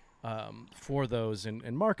blends for those and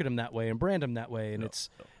market them that way and brand them that way, and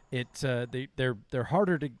they're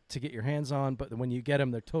harder to get your hands on, but when you get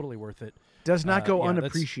them, they're totally worth it. Does not go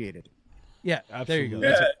unappreciated. Yeah, absolutely. There you go.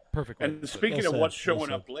 That's a perfect way. And speaking of what's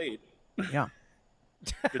showing up late, yeah,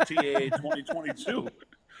 the TAA 2022.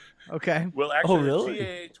 Okay. Well, actually, really? the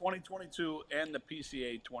TAA 2022 and the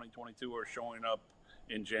PCA 2022 are showing up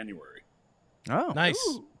in January. Oh,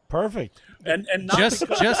 nice. Perfect. And not just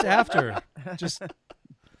after. Just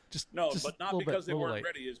Just but not because they weren't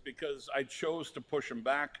ready. Is because I chose to push them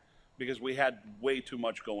back because we had way too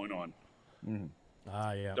much going on.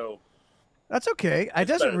 Yeah. So that's okay.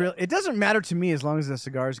 It doesn't matter to me as long as the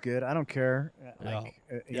cigar's good. I don't care.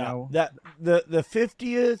 You know that the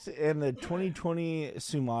 50th and the 2020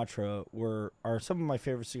 Sumatra are some of my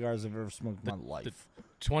favorite cigars I've ever smoked in my life.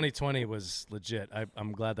 2020 was legit.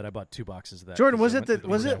 I'm glad that I bought 2 boxes of that. Jordan, which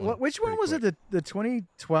one was it? The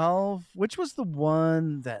 2012? Which was the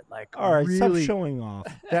one that all right, really, stop showing off.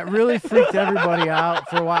 That really freaked everybody out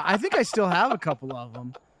for a while. I think I still have a couple of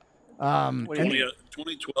them.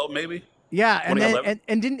 2012 maybe. Yeah,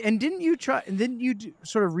 and didn't you try? And didn't you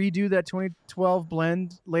sort of redo that 2012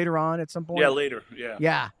 blend later on at some point? Yeah, later. Yeah.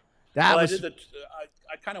 Yeah, I did that.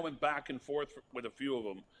 I kind of went back and forth with a few of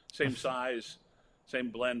them, same size, same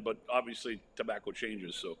blend, but obviously tobacco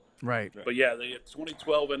changes. So right. But yeah, the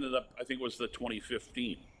 2012 ended up. I think it was the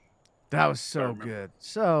 2015. That was so good,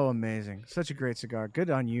 so amazing, such a great cigar. Good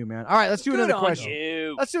on you, man. All right, let's do another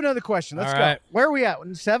question. Let's do another question. Let's go. Where are we at?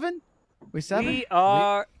 7? We 7? We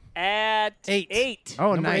are at 8.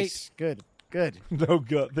 Oh, number nice. 8. Good. No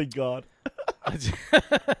good. Thank God. All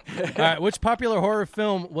right. Which popular horror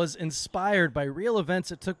film was inspired by real events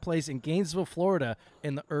that took place in Gainesville, Florida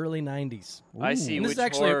in the early 90s? I see. Which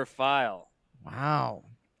horror file? Wow.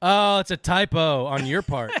 Oh, it's a typo on your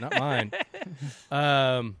part, not mine.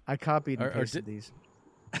 I copied and pasted these.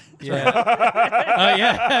 Yeah.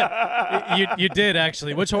 Yeah. You did,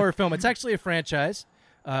 actually. Which horror film? It's actually a franchise.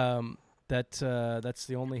 That's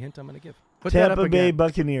the only hint I'm going to give. Put that up Tampa Bay again.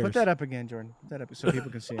 Buccaneers. Put that up again, Jordan. Put that up so people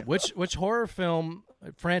can see it. Which horror film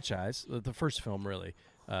franchise, the first film really,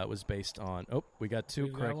 was based on? Oh, we got 2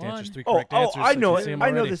 correct answers, 3 correct answers. I know it. I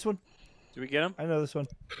know this one. Do we get him? I know this one.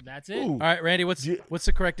 That's it. Ooh. All right, Randy, what's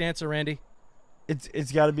the correct answer, Randy?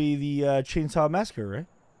 It's got to be the Chainsaw Massacre, right?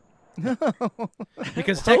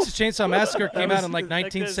 Because Texas Chainsaw Massacre came out in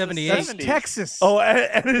 1978. That's Texas. Oh,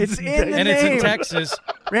 and it's in the and name. it's in Texas.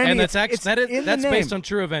 Randy, and that's based on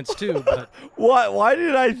true events too. But why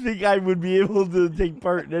did I think I would be able to take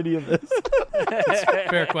part in any of this? It's a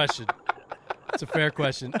fair question. It's a fair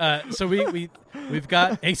question. So we've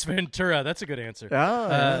got Ace Ventura. That's a good answer.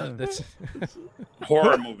 Oh, that's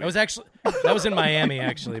horror movie. That was in Miami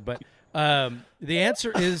actually, but the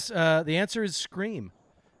answer is Scream.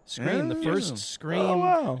 Scream, the first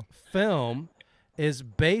Scream film, is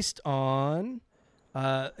based on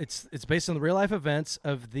it's based on the real life events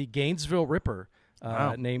of the Gainesville Ripper,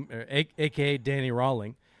 aka Danny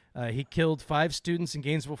Rawling. He killed 5 students in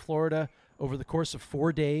Gainesville, Florida, over the course of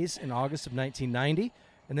 4 days in August of 1990,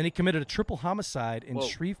 and then he committed a triple homicide in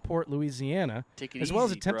Shreveport, Louisiana, as well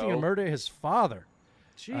as attempting to murder his father.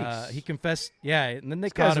 Jeez. He confessed, and then they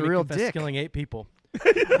caught him. He confessed to killing 8 people.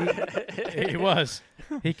 He was.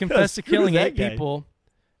 He confessed to killing 8 people,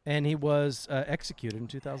 and he was executed in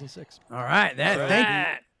 2006. All right,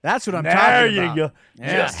 that's what I'm there talking you about. go.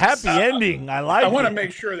 Yes. Happy ending. I like it. I want to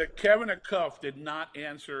make sure that Kevin Acuff did not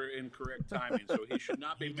answer in correct timing, so he should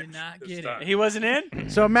not be mentioned this time. He wasn't in?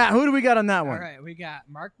 So, Matt, who do we got on that one? All right, we got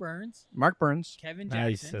Mark Burns, Kevin Jackson,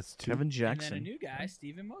 Nice. That's 2. Kevin Jackson, and then a new guy,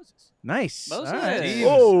 Stephen Moses. Nice. Moses. All right.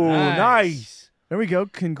 Oh, nice. There we go.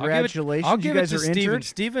 Congratulations. I'll give you guys it to are entered.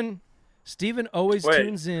 Steven always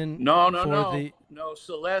tunes in. No.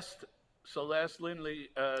 Celeste Lindley,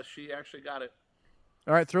 she actually got it.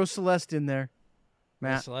 All right, throw Celeste in there.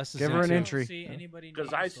 Matt, Celeste is give her an in, too. entry.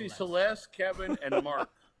 Because I see Celeste, Kevin, and Mark,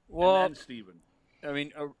 Well, and then Steven. I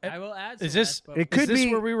mean, I will add. Is this? Celeste, It could is this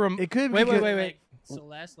be where we were? It could wait, be. wait.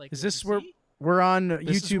 Celeste, like Is this with where? a C? We're on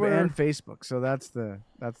This is YouTube where- and Facebook, so that's the.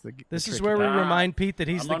 This is tricky where we part. remind Pete that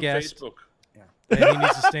he's I'm the on guest, Facebook. and he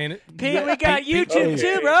needs to stay in it. Pete, we got Pete- YouTube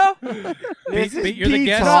too, bro. Pete, you're the Pete's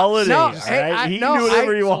guest. holidays, No, all hey, right? He no, can do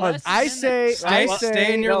whatever he wants. I say,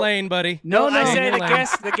 Stay in your lane, buddy. No, I no. say in the your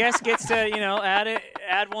lane. guest gets to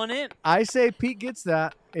add one in. I say Pete gets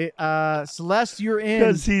that. Celeste, you're in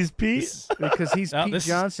Because he's Pete. because he's No, Pete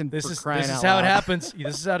Johnson. This for is crying this is out how loud. it happens.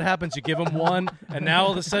 This is how it happens. You give him one, and now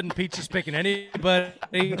all of a sudden Pete's just picking anybody.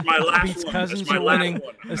 my last Pete's one. cousins That's my are last winning.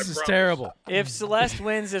 one, This I is promise. terrible. If Celeste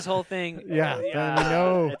wins this whole thing, Yeah, then we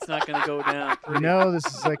know. it's not going to go down. You know, this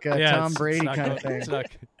is like a Yeah, Tom it's Brady not kind of going- thing.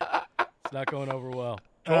 It's not going over well.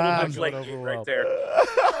 Total Um, deflated right there.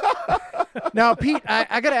 Now, Pete,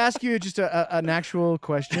 I got to ask you just an actual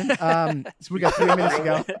question. So we got 3 minutes to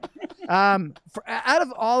go. Out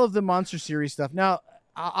of all of the Monster Series stuff, now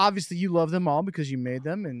obviously you love them all because you made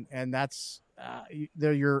them, and that's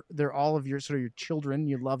they're all of your sort of your children.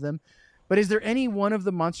 You love them, but is there any one of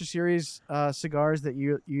the Monster Series cigars that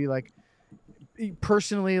you like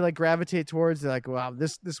personally like gravitate towards? Like, wow,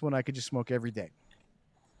 this one I could just smoke every day.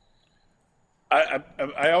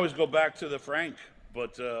 I always go back to the Frank,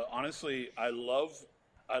 but honestly, I love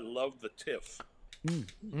the Tiff.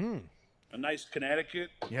 A nice Connecticut.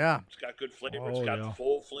 Yeah. It's got good flavor. It's got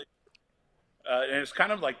full flavor. And it's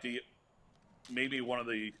kind of like maybe one of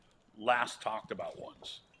the last talked about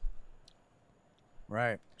ones.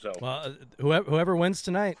 Right. So well, whoever wins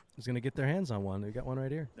tonight is going to get their hands on one. We got one right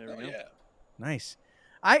here. There we go. Yeah. Nice.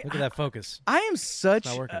 Look at that focus. I am such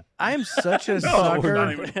a No,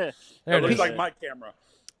 sucker. That looks like my camera.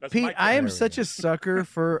 That's Pete, my camera. I am such a sucker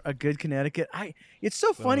for a good Connecticut. It's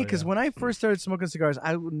so funny because when I first started smoking cigars,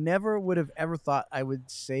 I never would have ever thought I would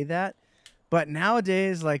say that. But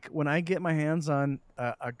nowadays, like when I get my hands on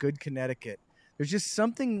a good Connecticut, there's just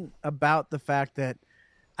something about the fact that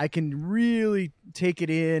I can really take it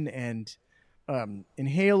in and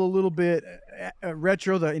inhale a little bit,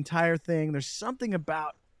 retro the entire thing. There's something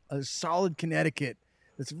about a solid Connecticut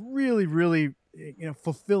that's really, really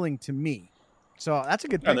fulfilling to me. So that's a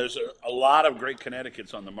good pick. And there's a lot of great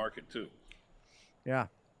Connecticut's on the market too. Yeah.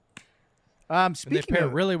 Speaking they pair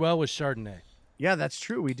really well with Chardonnay. Yeah, that's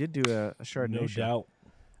true. We did do a Chardonnay. No show.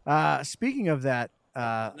 doubt. Speaking of that,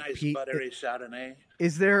 Nice Pete, buttery Chardonnay.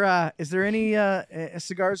 is there any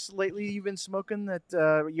cigars lately you've been smoking that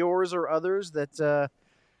yours or others that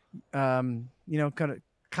kind of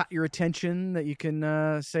caught your attention that you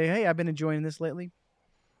can say, hey, I've been enjoying this lately?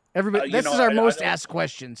 Everybody, this is our most asked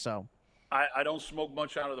question. So I don't smoke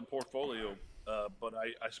much out of the portfolio, but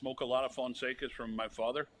I smoke a lot of Fonsecas from my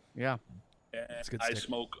father. Yeah. And I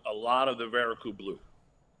smoke a lot of the Veracruz Blue.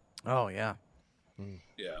 Oh, yeah.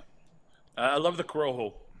 Yeah. I love the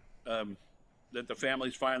Corojo. That the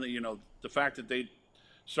family's finally, the fact that they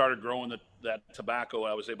started growing that tobacco,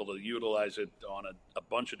 I was able to utilize it on a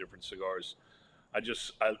bunch of different cigars. I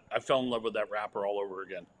fell in love with that wrapper all over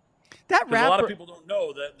again. That wrapper, a lot of people don't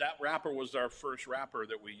know that wrapper was our first wrapper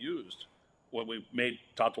that we used when we made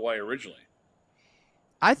Tatuaje originally.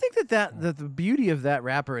 I think that the beauty of that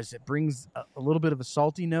wrapper is it brings a little bit of a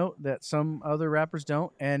salty note that some other wrappers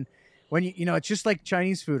don't. And when it's just like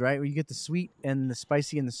Chinese food, right? When you get the sweet and the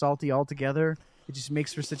spicy and the salty all together, it just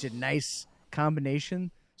makes for such a nice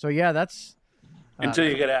combination. So yeah, that's until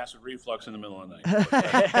you get acid reflux in the middle of the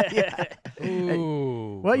night. Yeah.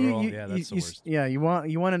 Ooh. Well, that's the worst. you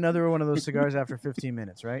want another one of those cigars after 15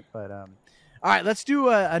 minutes, right? But all right, let's do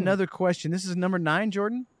another question. This is number 9,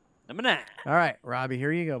 Jordan. Number 9. All right, Robbie,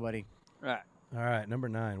 here you go, buddy. All right, number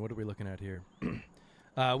 9. What are we looking at here?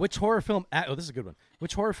 Which horror film? This is a good one.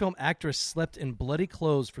 Which horror film actress slept in bloody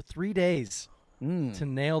clothes for 3 days to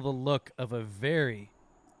nail the look of a very,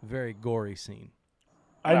 very gory scene?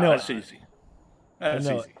 I know that's easy. That's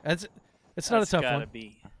easy. It's not a tough one.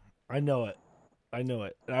 I know it. I've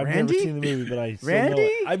Randy? never seen the movie, but I still Randy? know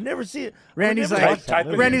it. I've never seen it. Randy's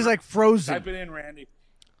like Frozen. Type it in, Randy.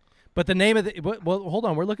 But the name of hold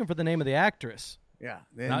on. We're looking for the name of the actress. Yeah,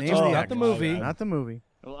 not the movie. Not the movie.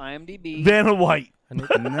 Well, IMDb. Vanna White.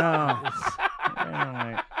 No.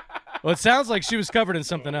 Well, it sounds like she was covered in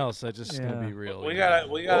something else. I just gonna be real. We got a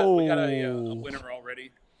winner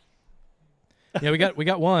already. Yeah, we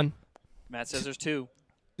got one. Matt says there's 2.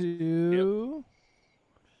 2,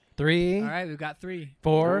 3. All right, we've got 3.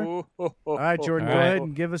 4. All right, Jordan, go ahead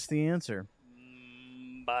and give us the answer.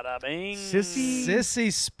 Bada bing. Sissy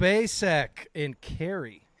Spacek in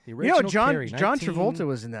Carrie. The original John Carrie, Travolta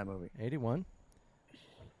was in that movie. 81.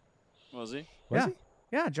 Was he? Was he?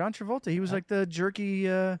 Yeah, John Travolta. He was like the jerky.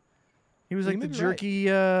 He was like the may be jerky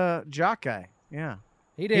jock guy. Yeah.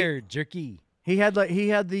 Hey there, jerky. He had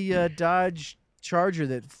the Dodge Charger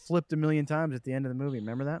that flipped a million times at the end of the movie.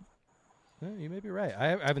 Remember that? Yeah, you may be right.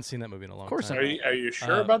 I haven't seen that movie in a long time. Of course Are you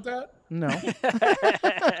sure about that? No.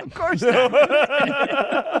 Of course not.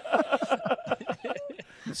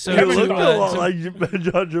 So You look a lot like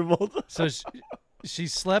John Travolta. So she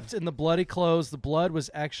slept in the bloody clothes. The blood was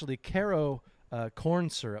actually Caro corn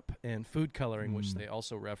syrup and food coloring, which they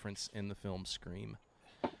also reference in the film Scream.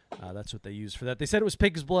 That's what they used for that. They said it was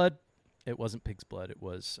pig's blood. It wasn't pig's blood. It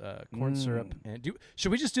was corn syrup. And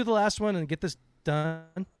should we just do the last one and get this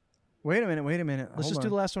done? Wait a minute. Let's just do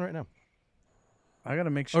the last one right now. I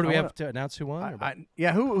gotta make sure. Or do we have to announce who won? Who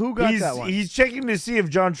got that one? He's checking to see if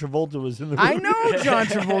John Travolta was in the movie. I know John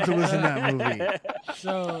Travolta was in that movie.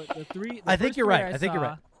 So the 3. I think you're right. I think you're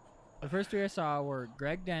right. The first 3 I saw were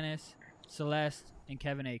Greg Dennis, Celeste, and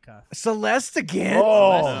Kevin Acuff. Celeste again?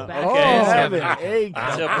 Oh, Okay, okay.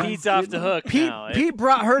 So Pete's off the hook now. Pete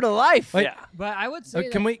brought her to life. Wait, Yeah. But I would say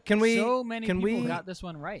can we so many can people we got this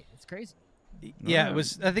one right. It's crazy. Yeah, it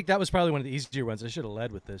was. I think that was probably one of the easier ones. I should have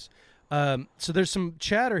led with this. So there's some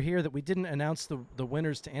chatter here that we didn't announce the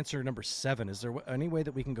winners to answer number 7. Is there any way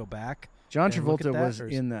that we can go back? John and look at Travolta that, was or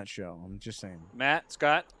in that show. I'm just saying. Matt,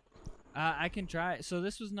 Scott. I can try. So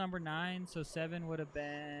this was number 9. So 7 would have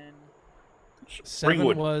been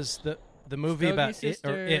 7 was the movie Stogie about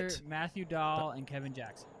Sister, it. Matthew Dahl, and Kevin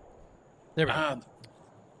Jackson. There we go.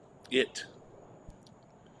 It.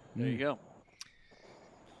 There you go.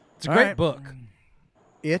 It's a great book.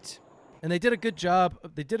 It. And they did a good job.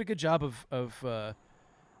 They did a good job of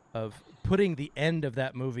putting the end of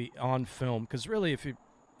that movie on film. Because really, if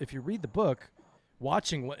you read the book,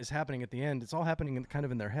 watching what is happening at the end, it's all happening kind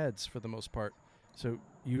of in their heads for the most part. So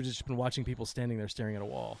you've just been watching people standing there staring at a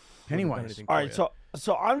wall. Pennywise. All right,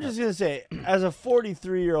 so I'm just gonna say, as a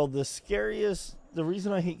 43-year-old, the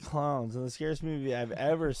reason I hate clowns and the scariest movie I've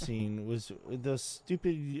ever seen was those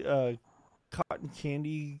stupid cotton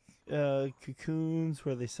candy cocoons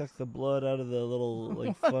where they suck the blood out of the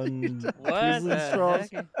little fun grizzly straws.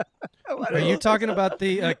 Are you talking about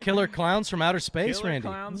the killer clowns from outer space, Randy?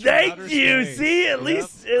 Thank you. See, at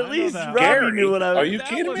least Robby knew what I was. Are you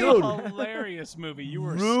kidding me? That was a hilarious movie. You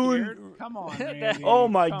were scared. Come on, Randy. Oh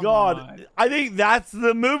my Come God! on. I think that's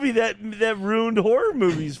the movie that ruined horror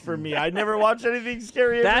movies for me. I never watched anything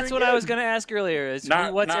scary. That's what I was gonna ask earlier. Is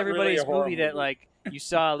Not what's really everybody's a horror movie that movie. like you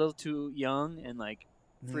saw a little too young and like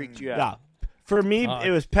freaked you out? Yeah. For me,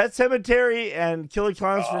 it was Pet Cemetery and Killer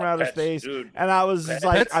Clowns from Outer Space, dude. and I was just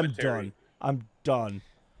like, I'm Cemetery. done. I'm done.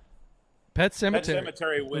 Pet Pet Cemetery.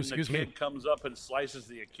 Cemetery when the Excuse kid me. comes up and slices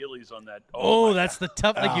the Achilles on that. Oh, my that's God. the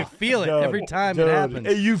tough. Like you feel it Dude, every time dude. it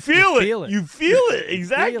happens. You feel it. feel it. You feel it.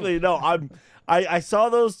 Exactly. No, I saw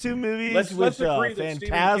those two movies Let's with agree that Stephen King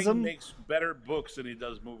Phantasm. makes better books than he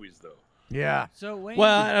does movies, though. Yeah. So Wayne,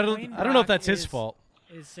 Well, I Wayne don't know if Brock that's his is- fault.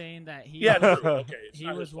 Is saying that he Yeah, true. Okay, it's he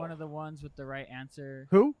not was his one fault. of the ones with the right answer.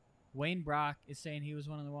 Who? Wayne Brock is saying he was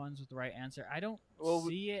one of the ones with the right answer. I don't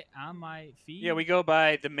see it on my feed. Yeah, we go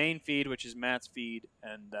by the main feed, which is Matt's feed,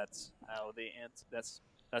 and that's how they answer.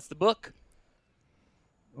 That's the book.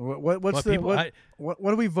 What's what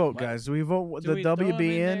do we vote, guys? Do we vote Do the we throw him WB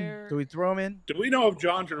in in? there? Do we throw him in? Do we know if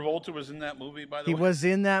John Travolta was in that movie, by the He way? was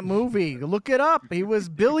in that movie. Look it up. He was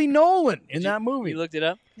Billy Nolan in that movie. You looked it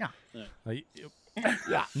up? Yeah.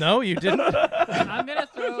 No, you didn't. I'm gonna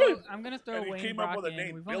throw And he Wayne came up Brock with a in.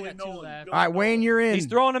 name, We've only Billy got 2 Nolan. left. Billy All right, Wayne, you're in. He's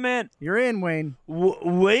throwing them in. You're in, Wayne.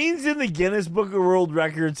 Wayne's in the Guinness Book of World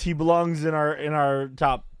Records. He belongs in our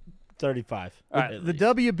top 35. All right. The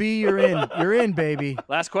WB, you're in. You're in, baby.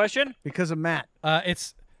 Last question. Because of Matt. We'll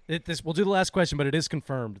do the last question, but it is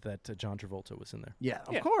confirmed that John Travolta was in there. Yeah,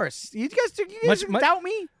 of course. You guys doubt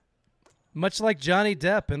me? Much like Johnny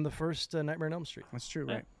Depp in the first Nightmare on Elm Street. That's true,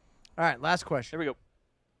 right? All right, last question. Here we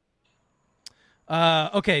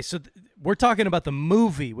go. Okay, so we're talking about the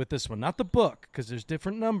movie with this one, not the book, because there's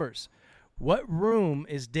different numbers. What room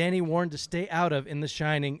is Danny warned to stay out of in The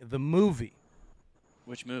Shining, the movie?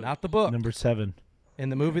 Which movie? Not the book. Number 7. In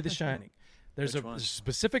the movie The Shining. There's Which a one?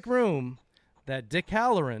 specific room that Dick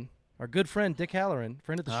Halloran, our good friend Dick Halloran,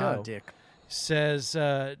 friend of the show, Dick. says,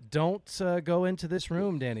 don't go into this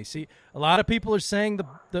room, Danny. See, a lot of people are saying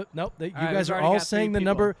you guys are already all got saying 3 the people.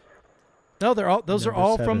 number. No, those are Number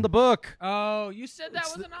all 7. from the book. Oh, you said that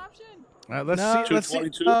was an option? All right, let's No. see. Let's see.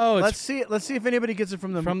 222. Oh, Let's see. Let's see if anybody gets it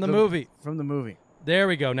from the movie. From the movie. There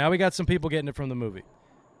we go. Now we got some people getting it from the movie.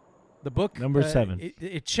 The book Number 7.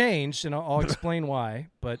 It changed, and I'll explain why.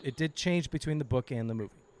 But it did change between the book and the movie.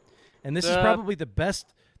 And this is probably the best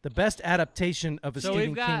adaptation of a So Stephen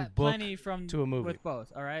we've got King book plenty from to a movie. with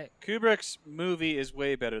both. All right. Kubrick's movie is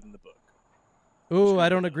way better than the book. Ooh, I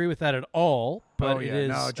don't agree with that at all. But Oh, yeah. it is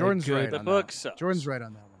No, a Jordan's good- right The on book that. sucks. Jordan's right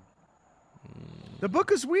on that one. The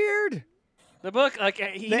book is weird. The book, like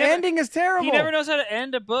The ending is terrible. He never knows how to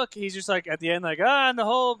end a book. He's just like at the end, like and the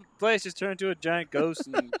whole place just turned into a giant ghost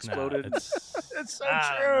and exploded. It's so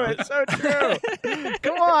true. It's so true.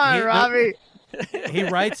 Come on, Robbie. He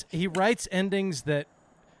writes endings that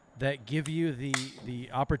give you the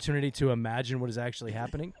opportunity to imagine what is actually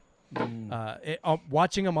happening.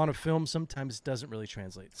 Watching them on a film sometimes doesn't really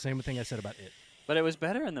translate. Same thing I said about it. But it was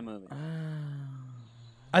better in the movie.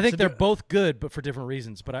 I think they're both good, but for different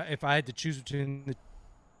reasons. But if I had to choose between the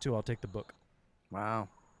two, I'll take the book. Wow.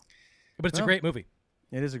 But it's a great movie.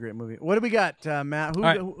 It is a great movie. What do we got, Matt? Who All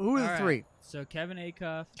right. who are the All right. 3? So Kevin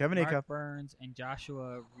Acuff, Kevin Mark Acuff. Burns, and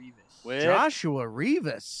Joshua Rivas. With Joshua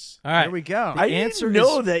Rivas. All right. There we go. I answer didn't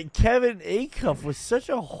know is- that Kevin Acuff was such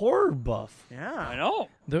a horror buff. I Yeah. know.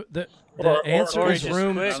 The Or answer or is just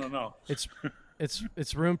room. quick. I don't know.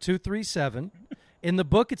 It's room 237. In the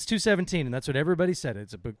book, it's 217, and that's what everybody said.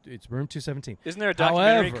 It's room 217. Isn't there a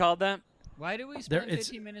documentary However- called that? Why do we spend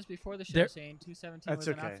 15 minutes before the show saying 217 was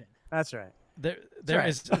an option? That's right. There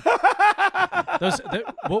is.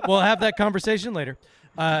 We'll have that conversation later.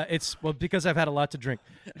 It's because I've had a lot to drink.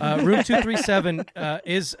 Room 237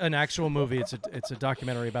 is an actual movie. It's a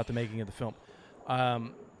documentary about the making of the film.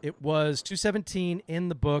 It was 217 in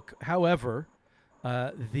the book. However,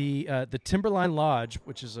 the Timberline Lodge,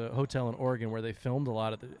 which is a hotel in Oregon where they filmed a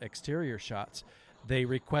lot of the exterior shots, they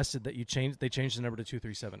requested that they changed the number to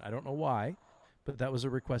 237. I don't know why, but that was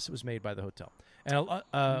a request that was made by the hotel. And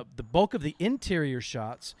the bulk of the interior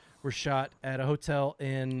shots were shot at a hotel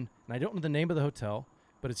and I don't know the name of the hotel,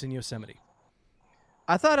 but it's in Yosemite.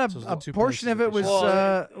 I thought a portion of it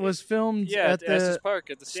was filmed at the Estes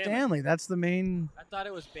Park at the Stanley. That's the main. I thought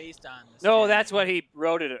it was based on. No, that's what he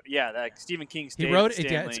wrote it. Yeah, like Stephen King. He wrote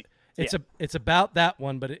it. Yeah, it's about that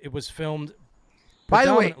one, but it was filmed. By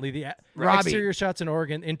the way, the exterior shots in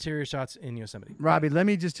Oregon, interior shots in Yosemite. Robbie, let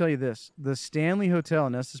me just tell you this: the Stanley Hotel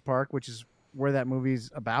in Estes Park, which is where that movie's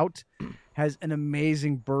about, has an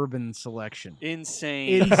amazing bourbon selection.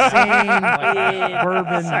 Insane bourbon.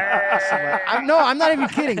 No, I'm not even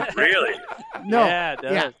kidding. Really? No. Yeah, it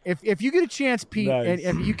does. Yeah. If you get a chance, Pete, and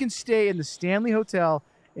if you can stay in the Stanley Hotel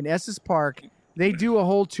in Estes Park, they do a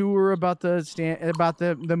whole tour about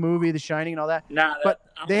the movie, The Shining, and all that. Nah, but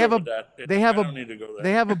they have a bar.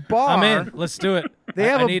 I'm in. Let's do it. They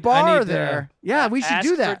have a bar there. Yeah, we should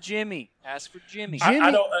do that. Ask for Jimmy.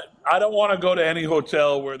 I don't want to go to any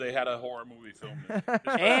hotel where they had a horror movie filmed.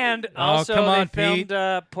 And also, come they on, filmed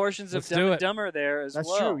portions of Dumb and Dumber there as well.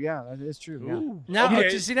 That's true. Yeah, that is true. Yeah.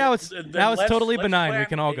 Now it's totally benign. We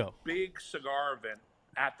can all go. Big cigar event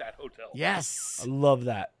at that hotel. Yes, I love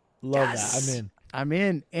that. That. I'm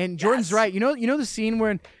in. And Jordan's right. You know the scene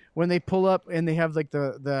when they pull up and they have like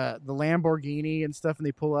the Lamborghini and stuff, and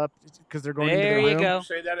they pull up because they're going into their room. There you go.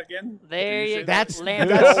 Say that again. There you go. That's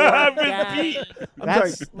Lamborghini.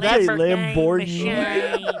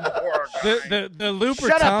 The Looper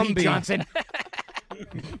Shut up, Tomby. Pete Johnson.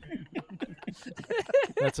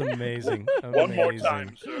 That's amazing. One more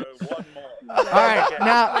time, sir. One more. All right,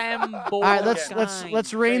 now. All right,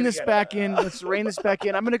 let's rein this back in. Let's rein this back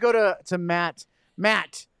in. I'm going to go to Matt.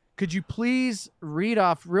 Matt, could you please read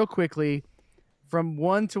off real quickly from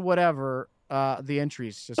 1 to whatever the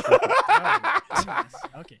entries? Just real quick.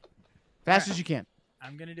 Okay. Fast as you can.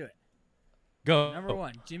 I'm gonna do it. Go. Number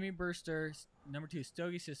 1, Jimmy Brewster. Number 2,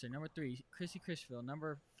 Stogie Sister. Number 3, Chrissy Critchfield.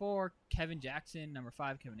 Number 4, Kevin Jackson. Number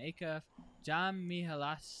 5, Kevin Acuff. John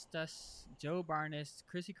Mihalastas, Joe Barnes,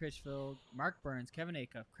 Chrissy Critchfield, Mark Burns, Kevin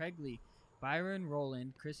Acuff, Craig Lee, Byron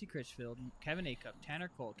Rowland, Chrissy Critchfield, Kevin Acuff,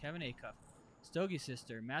 Tanner Cole, Kevin Acuff, Stogie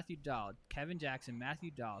Sister, Matthew Dahl, Kevin Jackson,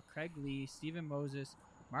 Matthew Dahl, Craig Lee, Stephen Moses,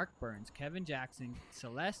 Mark Burns, Kevin Jackson,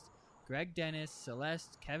 Celeste, Greg Dennis,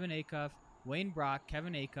 Celeste, Kevin Acuff, Wayne Brock,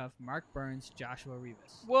 Kevin Acuff, Mark Burns, Joshua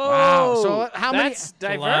Rivas. Whoa! Wow. So how many? That's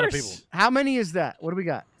diverse. A lot of people. How many is that? What do we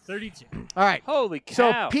got? 32. All right. Holy cow!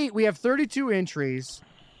 So Pete, we have 32 entries,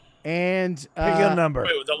 and Pick a number.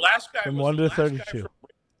 Wait, the last guy from was 1 the to last guy 32. from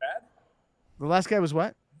Breaking Bad? The last guy was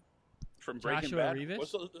what? From Breaking Joshua Bad. Rivas?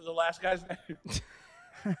 What's the last guy's name?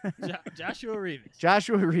 Joshua Rivas.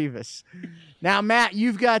 Joshua Rivas. Now, Matt,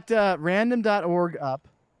 you've got random.org up.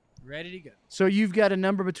 Ready to go. So you've got a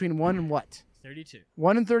number between 1 and what? 32.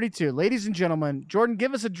 1 and 32. Ladies and gentlemen, Jordan,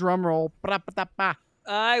 give us a drum roll. Ba-da-ba-da-ba.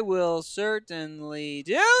 I will certainly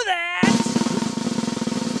do that.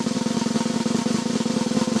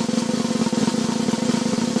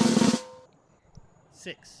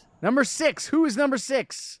 Six. Number 6. Who is number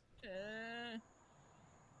 6?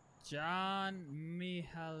 John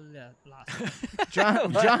Mihalasta.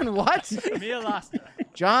 John what? Mihalasta.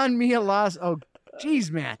 John Mihalasta. Oh, geez,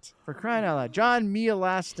 Matt. For crying out loud. John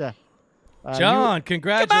Mihalasta. John,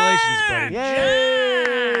 congratulations, buddy.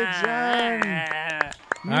 Yay, John.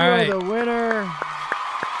 You are the winner.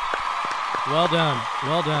 Well done.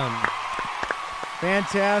 Well done.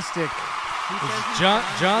 Fantastic.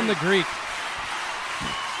 John the Greek.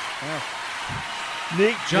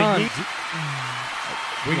 Nick, John,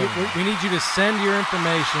 we need you to send your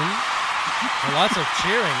information. And lots of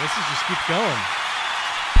cheering. This is just keep going.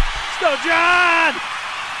 Let's go, John!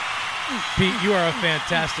 Pete, you are a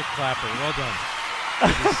fantastic clapper. Well done.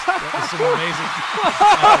 That was some amazing.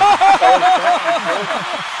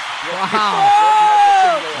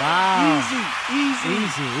 Wow.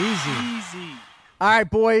 Easy. All right,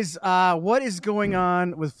 boys. What is going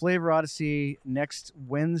on with Flavor Odyssey next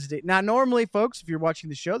Wednesday? Now, normally, folks, if you're watching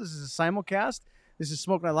the show, this is a simulcast. This is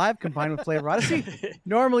Smoke Night Live combined with Flavor Odyssey.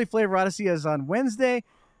 Normally, Flavor Odyssey is on Wednesday.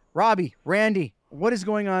 Robby, Randy, what is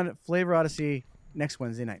going on at Flavor Odyssey next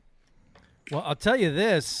Wednesday night? Well, I'll tell you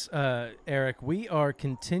this, Eric. We are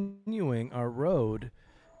continuing our road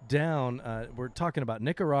down. We're talking about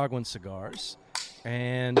Nicaraguan cigars,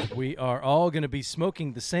 and we are all going to be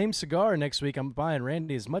smoking the same cigar next week. I'm buying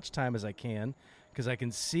Randy as much time as I can because I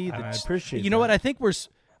can see that. I appreciate. You know what? I think we're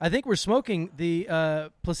smoking the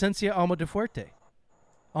Plasencia Alma de Fuerte.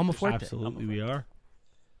 Alma Fuerte. Absolutely, we are.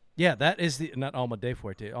 Yeah, that is the not Alma de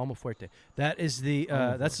Fuerte, Alma Fuerte. That is the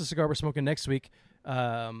that's the cigar we're smoking next week.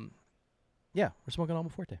 Yeah, we're smoking Alma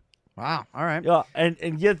Fuerte. Wow. All right. Yeah,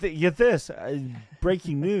 and get this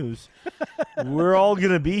breaking news. We're all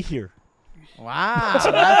gonna be here. Wow.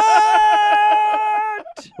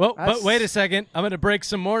 But wait a second. I'm going to break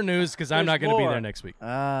some more news because I'm not going to be there next week.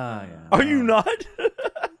 Yeah. Are you not?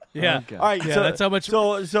 Yeah. Okay. All right. Yeah, so that's how much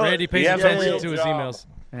so Randy pays attention to his emails.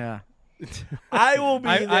 Yeah. I will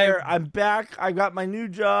be there. I'm back. I got my new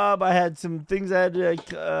job. I had some things I had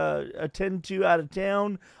to attend to out of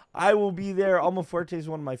town. I will be there. Alma Fuerte is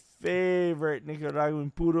one of my favorite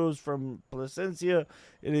Nicaraguan puros from Plasencia.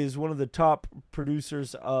 It is one of the top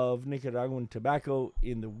producers of Nicaraguan tobacco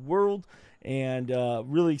in the world, and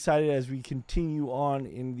really excited as we continue on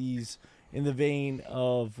in the vein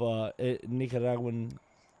of Nicaraguan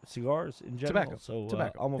cigars in general.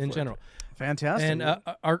 Tobacco Alma in Fuerte. general. Fantastic. And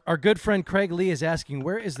our good friend Craig Lee is asking,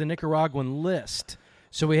 where is the Nicaraguan list?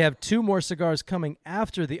 So we have 2 more cigars coming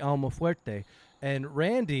after the Alma Fuerte. And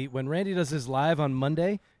Randy, when Randy does his live on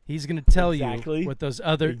Monday, he's going to tell you what those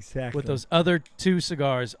other 2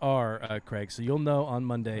 cigars are, Craig. So you'll know on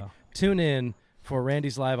Monday. Tune in for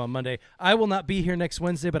Randy's live on Monday. I will not be here next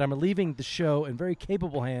Wednesday, but I'm leaving the show in very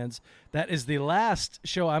capable hands. That is the last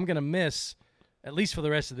show I'm going to miss, at least for the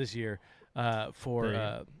rest of this year,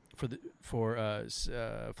 for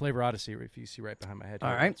Flavor Odyssey. If you see right behind my head. All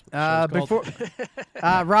here, right. Before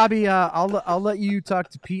Robbie, I'll let you talk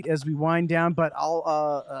to Pete as we wind down, but I'll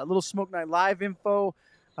a little Smoke Night Live info.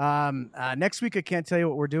 Next week I can't tell you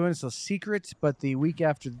what we're doing; it's a secret. But the week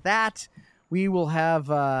after that, we will have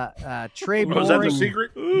Trey Boring. Was that the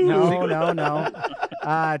secret? No.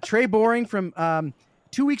 Trey Boring from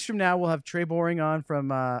 2 weeks from now. We'll have Trey Boring on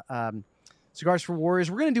from Cigars for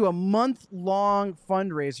Warriors. We're going to do a month-long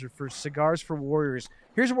fundraiser for Cigars for Warriors.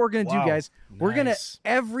 Here's what we're going to do, guys. We're going to,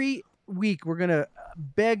 every week, we're going to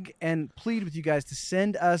beg and plead with you guys to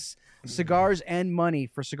send us cigars and money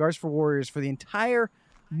for Cigars for Warriors for the entire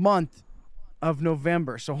month of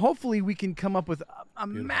November. So hopefully we can come up with a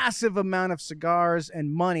massive amount of cigars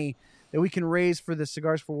and money that we can raise for the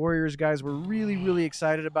Cigars for Warriors, guys. We're really, really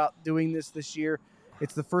excited about doing this year.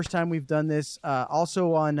 It's the first time we've done this.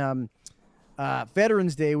 Also on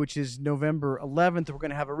Veterans Day, which is November 11th, we're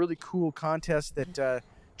going to have a really cool contest that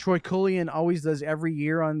Troy Cullion always does every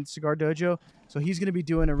year on Cigar Dojo. So he's going to be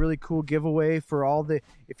doing a really cool giveaway for all the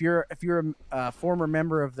if you're a former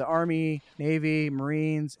member of the Army, Navy,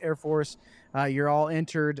 Marines, Air Force, you're all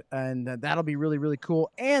entered, and that'll be really, really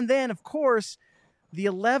cool. And then, of course, the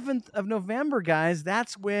 11th of November, guys,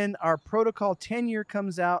 that's when our Protocol 10-year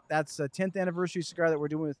comes out. That's a 10th anniversary cigar that we're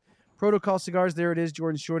doing with Protocol Cigars. There it is,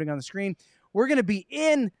 Jordan Shorting on the screen. We're going to be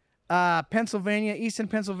in Pennsylvania. Easton,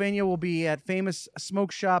 Pennsylvania. We'll be at Famous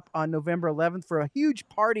Smoke Shop on November 11th for a huge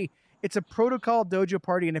party. It's a Protocol Dojo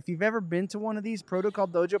party, and if you've ever been to one of these Protocol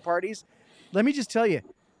Dojo parties, let me just tell you,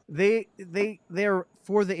 they're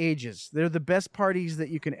for the ages. They're the best parties that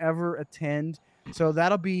you can ever attend. So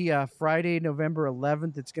that'll be Friday, November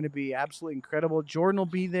 11th. It's going to be absolutely incredible. Jordan will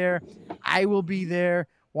be there. I will be there.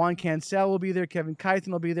 Juan Cancel will be there. Kevin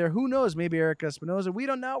Kython will be there. Who knows? Maybe Eric Espinoza. We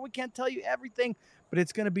don't know. We can't tell you everything, but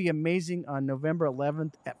it's going to be amazing on November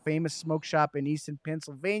 11th at Famous Smoke Shop in Easton,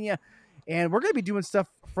 Pennsylvania. And we're going to be doing stuff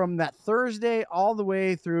from that Thursday all the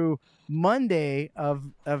way through Monday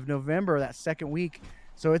of November, that second week.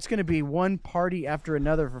 So it's going to be one party after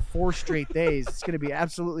another for 4 straight days. It's going to be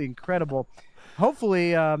absolutely incredible.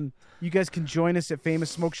 Hopefully, you guys can join us at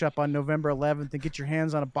Famous Smoke Shop on November 11th and get your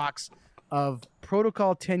hands on a box of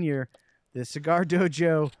Protocol 10-year, the Cigar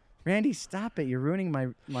Dojo. Randy, stop it. You're ruining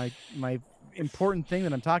my important thing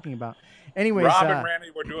that I'm talking about. Anyways, Rob and Randy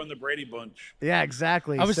were doing the Brady Bunch. Yeah,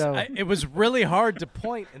 exactly. It was really hard to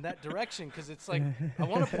point in that direction because it's like, I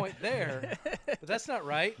want to point there, but that's not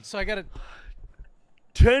right. So I got to...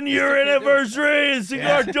 10-year anniversary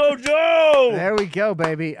Cigar Dojo! There we go,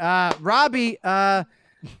 baby. Robbie, go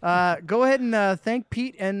ahead and thank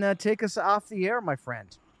Pete and take us off the air, my friend.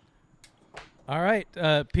 All right,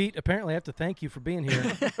 Pete, apparently I have to thank you for being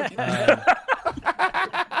here.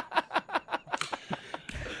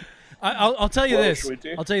 I'll tell you this.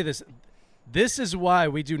 I'll tell you this. This is why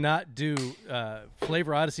we do not do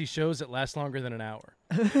Flavor Odyssey shows that last longer than an hour.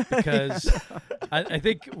 Because I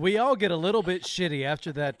think we all get a little bit shitty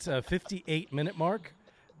after that 58-minute mark.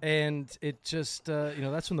 And it just,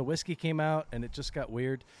 that's when the whiskey came out, and it just got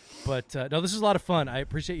weird. But, no, this is a lot of fun. I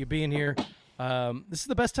appreciate you being here. This is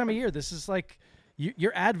the best time of year. This is like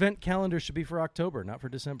your Advent calendar should be for October, not for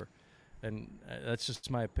December. And that's just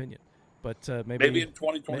my opinion. But maybe in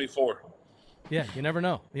 2024. Yeah, you never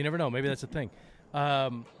know. Maybe that's a thing.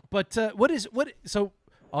 So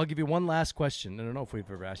I'll give you one last question. I don't know if we've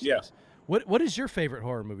ever asked you this. What is your favorite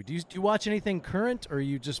horror movie? Do you watch anything current, or are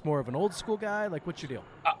you just more of an old school guy? Like, what's your deal?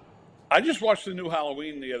 I just watched the new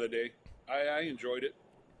Halloween the other day. I enjoyed it.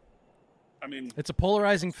 I mean, it's a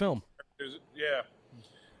polarizing film. Yeah,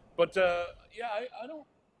 but I don't.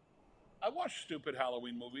 I watch stupid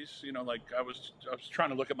Halloween movies. Like I was trying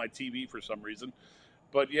to look at my TV for some reason,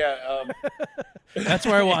 but yeah. That's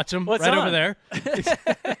where I watch them. Right over there.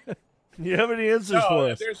 You have any answers for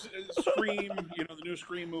us? There's Scream. The new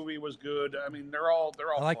Scream movie was good. I mean, they're all.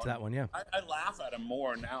 I liked fun. that one. Yeah. I laugh at them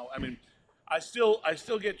more now. I mean, I still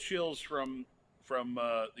get chills from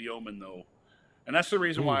The Omen though, and that's the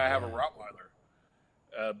reason why I have a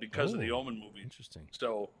Rottweiler, because of the Omen movie. Interesting.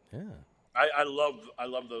 So yeah, I love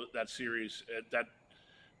that series.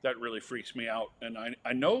 That really freaks me out, and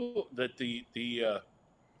I know that the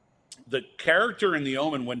character in The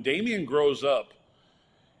Omen, when Damien grows up,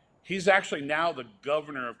 he's actually now the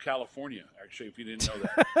governor of California, actually, if you didn't know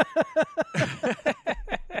that.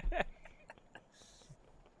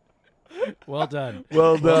 Well done.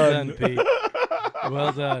 Well done, Pete.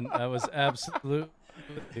 Well done. That was absolutely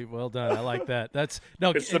well done. I like that. It's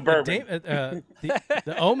the bourbon.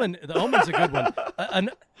 The Omen. The Omen's a good one.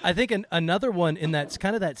 I think another one in that's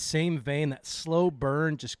kind of that same vein, that slow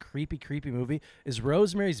burn, just creepy movie, is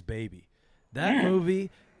Rosemary's Baby. That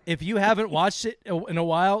movie. If you haven't watched it in a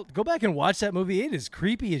while, go back and watch that movie. It is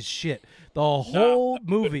creepy as shit. The whole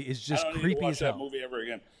movie is just creepy as hell. I don't need to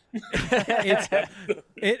watch It that movie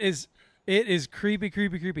ever again. It is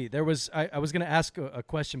creepy. There was I was going to ask a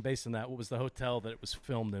question based on that. What was the hotel that it was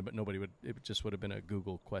filmed in? But nobody would. It just would have been a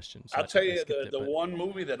Google question. So I'll tell you, the one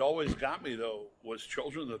movie that always got me though was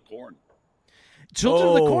Children of the Corn. Children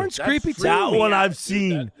of the Corn's creepy too. That one I've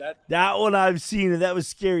seen. That one I've seen, and that was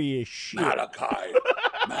scary as shit. Malachi.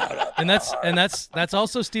 And that's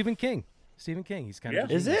also Stephen King. Stephen King. He's kind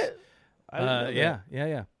of is it?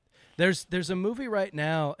 Yeah. There's a movie right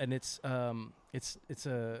now, and it's a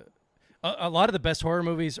lot of the best horror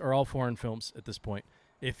movies are all foreign films at this point.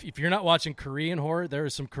 If you're not watching Korean horror, there are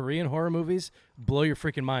some Korean horror movies blow your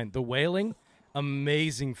freaking mind. The Wailing,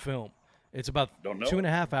 amazing film. It's about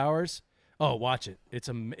 2.5 hours. Oh, watch it. It's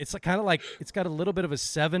kind of like it's got a little bit of a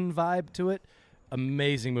Seven vibe to it.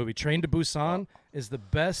 Amazing movie. Train to Busan is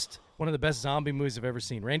one of the best zombie movies I've ever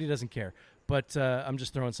seen. Randy doesn't care, but I'm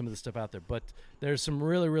just throwing some of the stuff out there. But there's some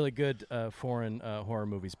really, really good foreign horror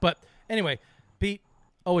movies. But anyway, Pete,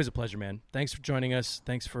 always a pleasure, man. Thanks for joining us.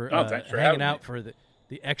 Thanks for hanging out for the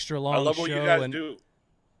extra long show. I love what you guys do.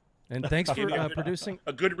 And thanks for producing.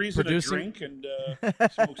 A good reason to drink and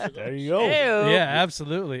smoke cigars. There you go. Yeah,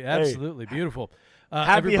 absolutely. Beautiful.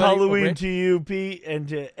 Happy Halloween to you, Pete, and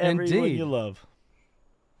to everyone you love.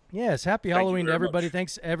 Yes, happy Halloween to everybody.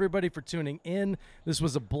 Thanks, everybody, for tuning in. This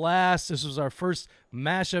was a blast. This was our first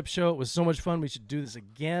mashup show. It was so much fun. We should do this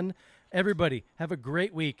again. Everybody, have a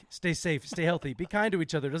great week. Stay safe. Stay healthy. Be kind to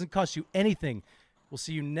each other. It doesn't cost you anything. We'll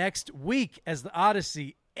see you next week as the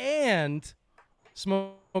Odyssey and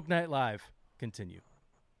Smoke Night Live continue.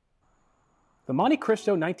 The Monte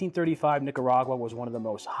Cristo 1935 Nicaragua was one of the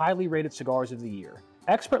most highly rated cigars of the year.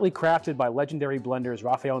 Expertly crafted by legendary blenders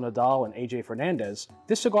Rafael Nadal and AJ Fernandez,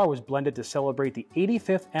 this cigar was blended to celebrate the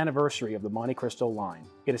 85th anniversary of the Monte Cristo line.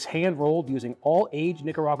 It is hand-rolled using all aged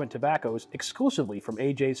Nicaraguan tobaccos exclusively from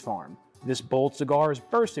AJ's farm. This bold cigar is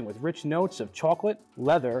bursting with rich notes of chocolate,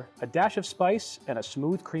 leather, a dash of spice, and a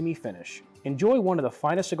smooth, creamy finish. Enjoy one of the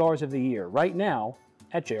finest cigars of the year right now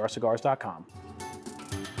at jrcigars.com.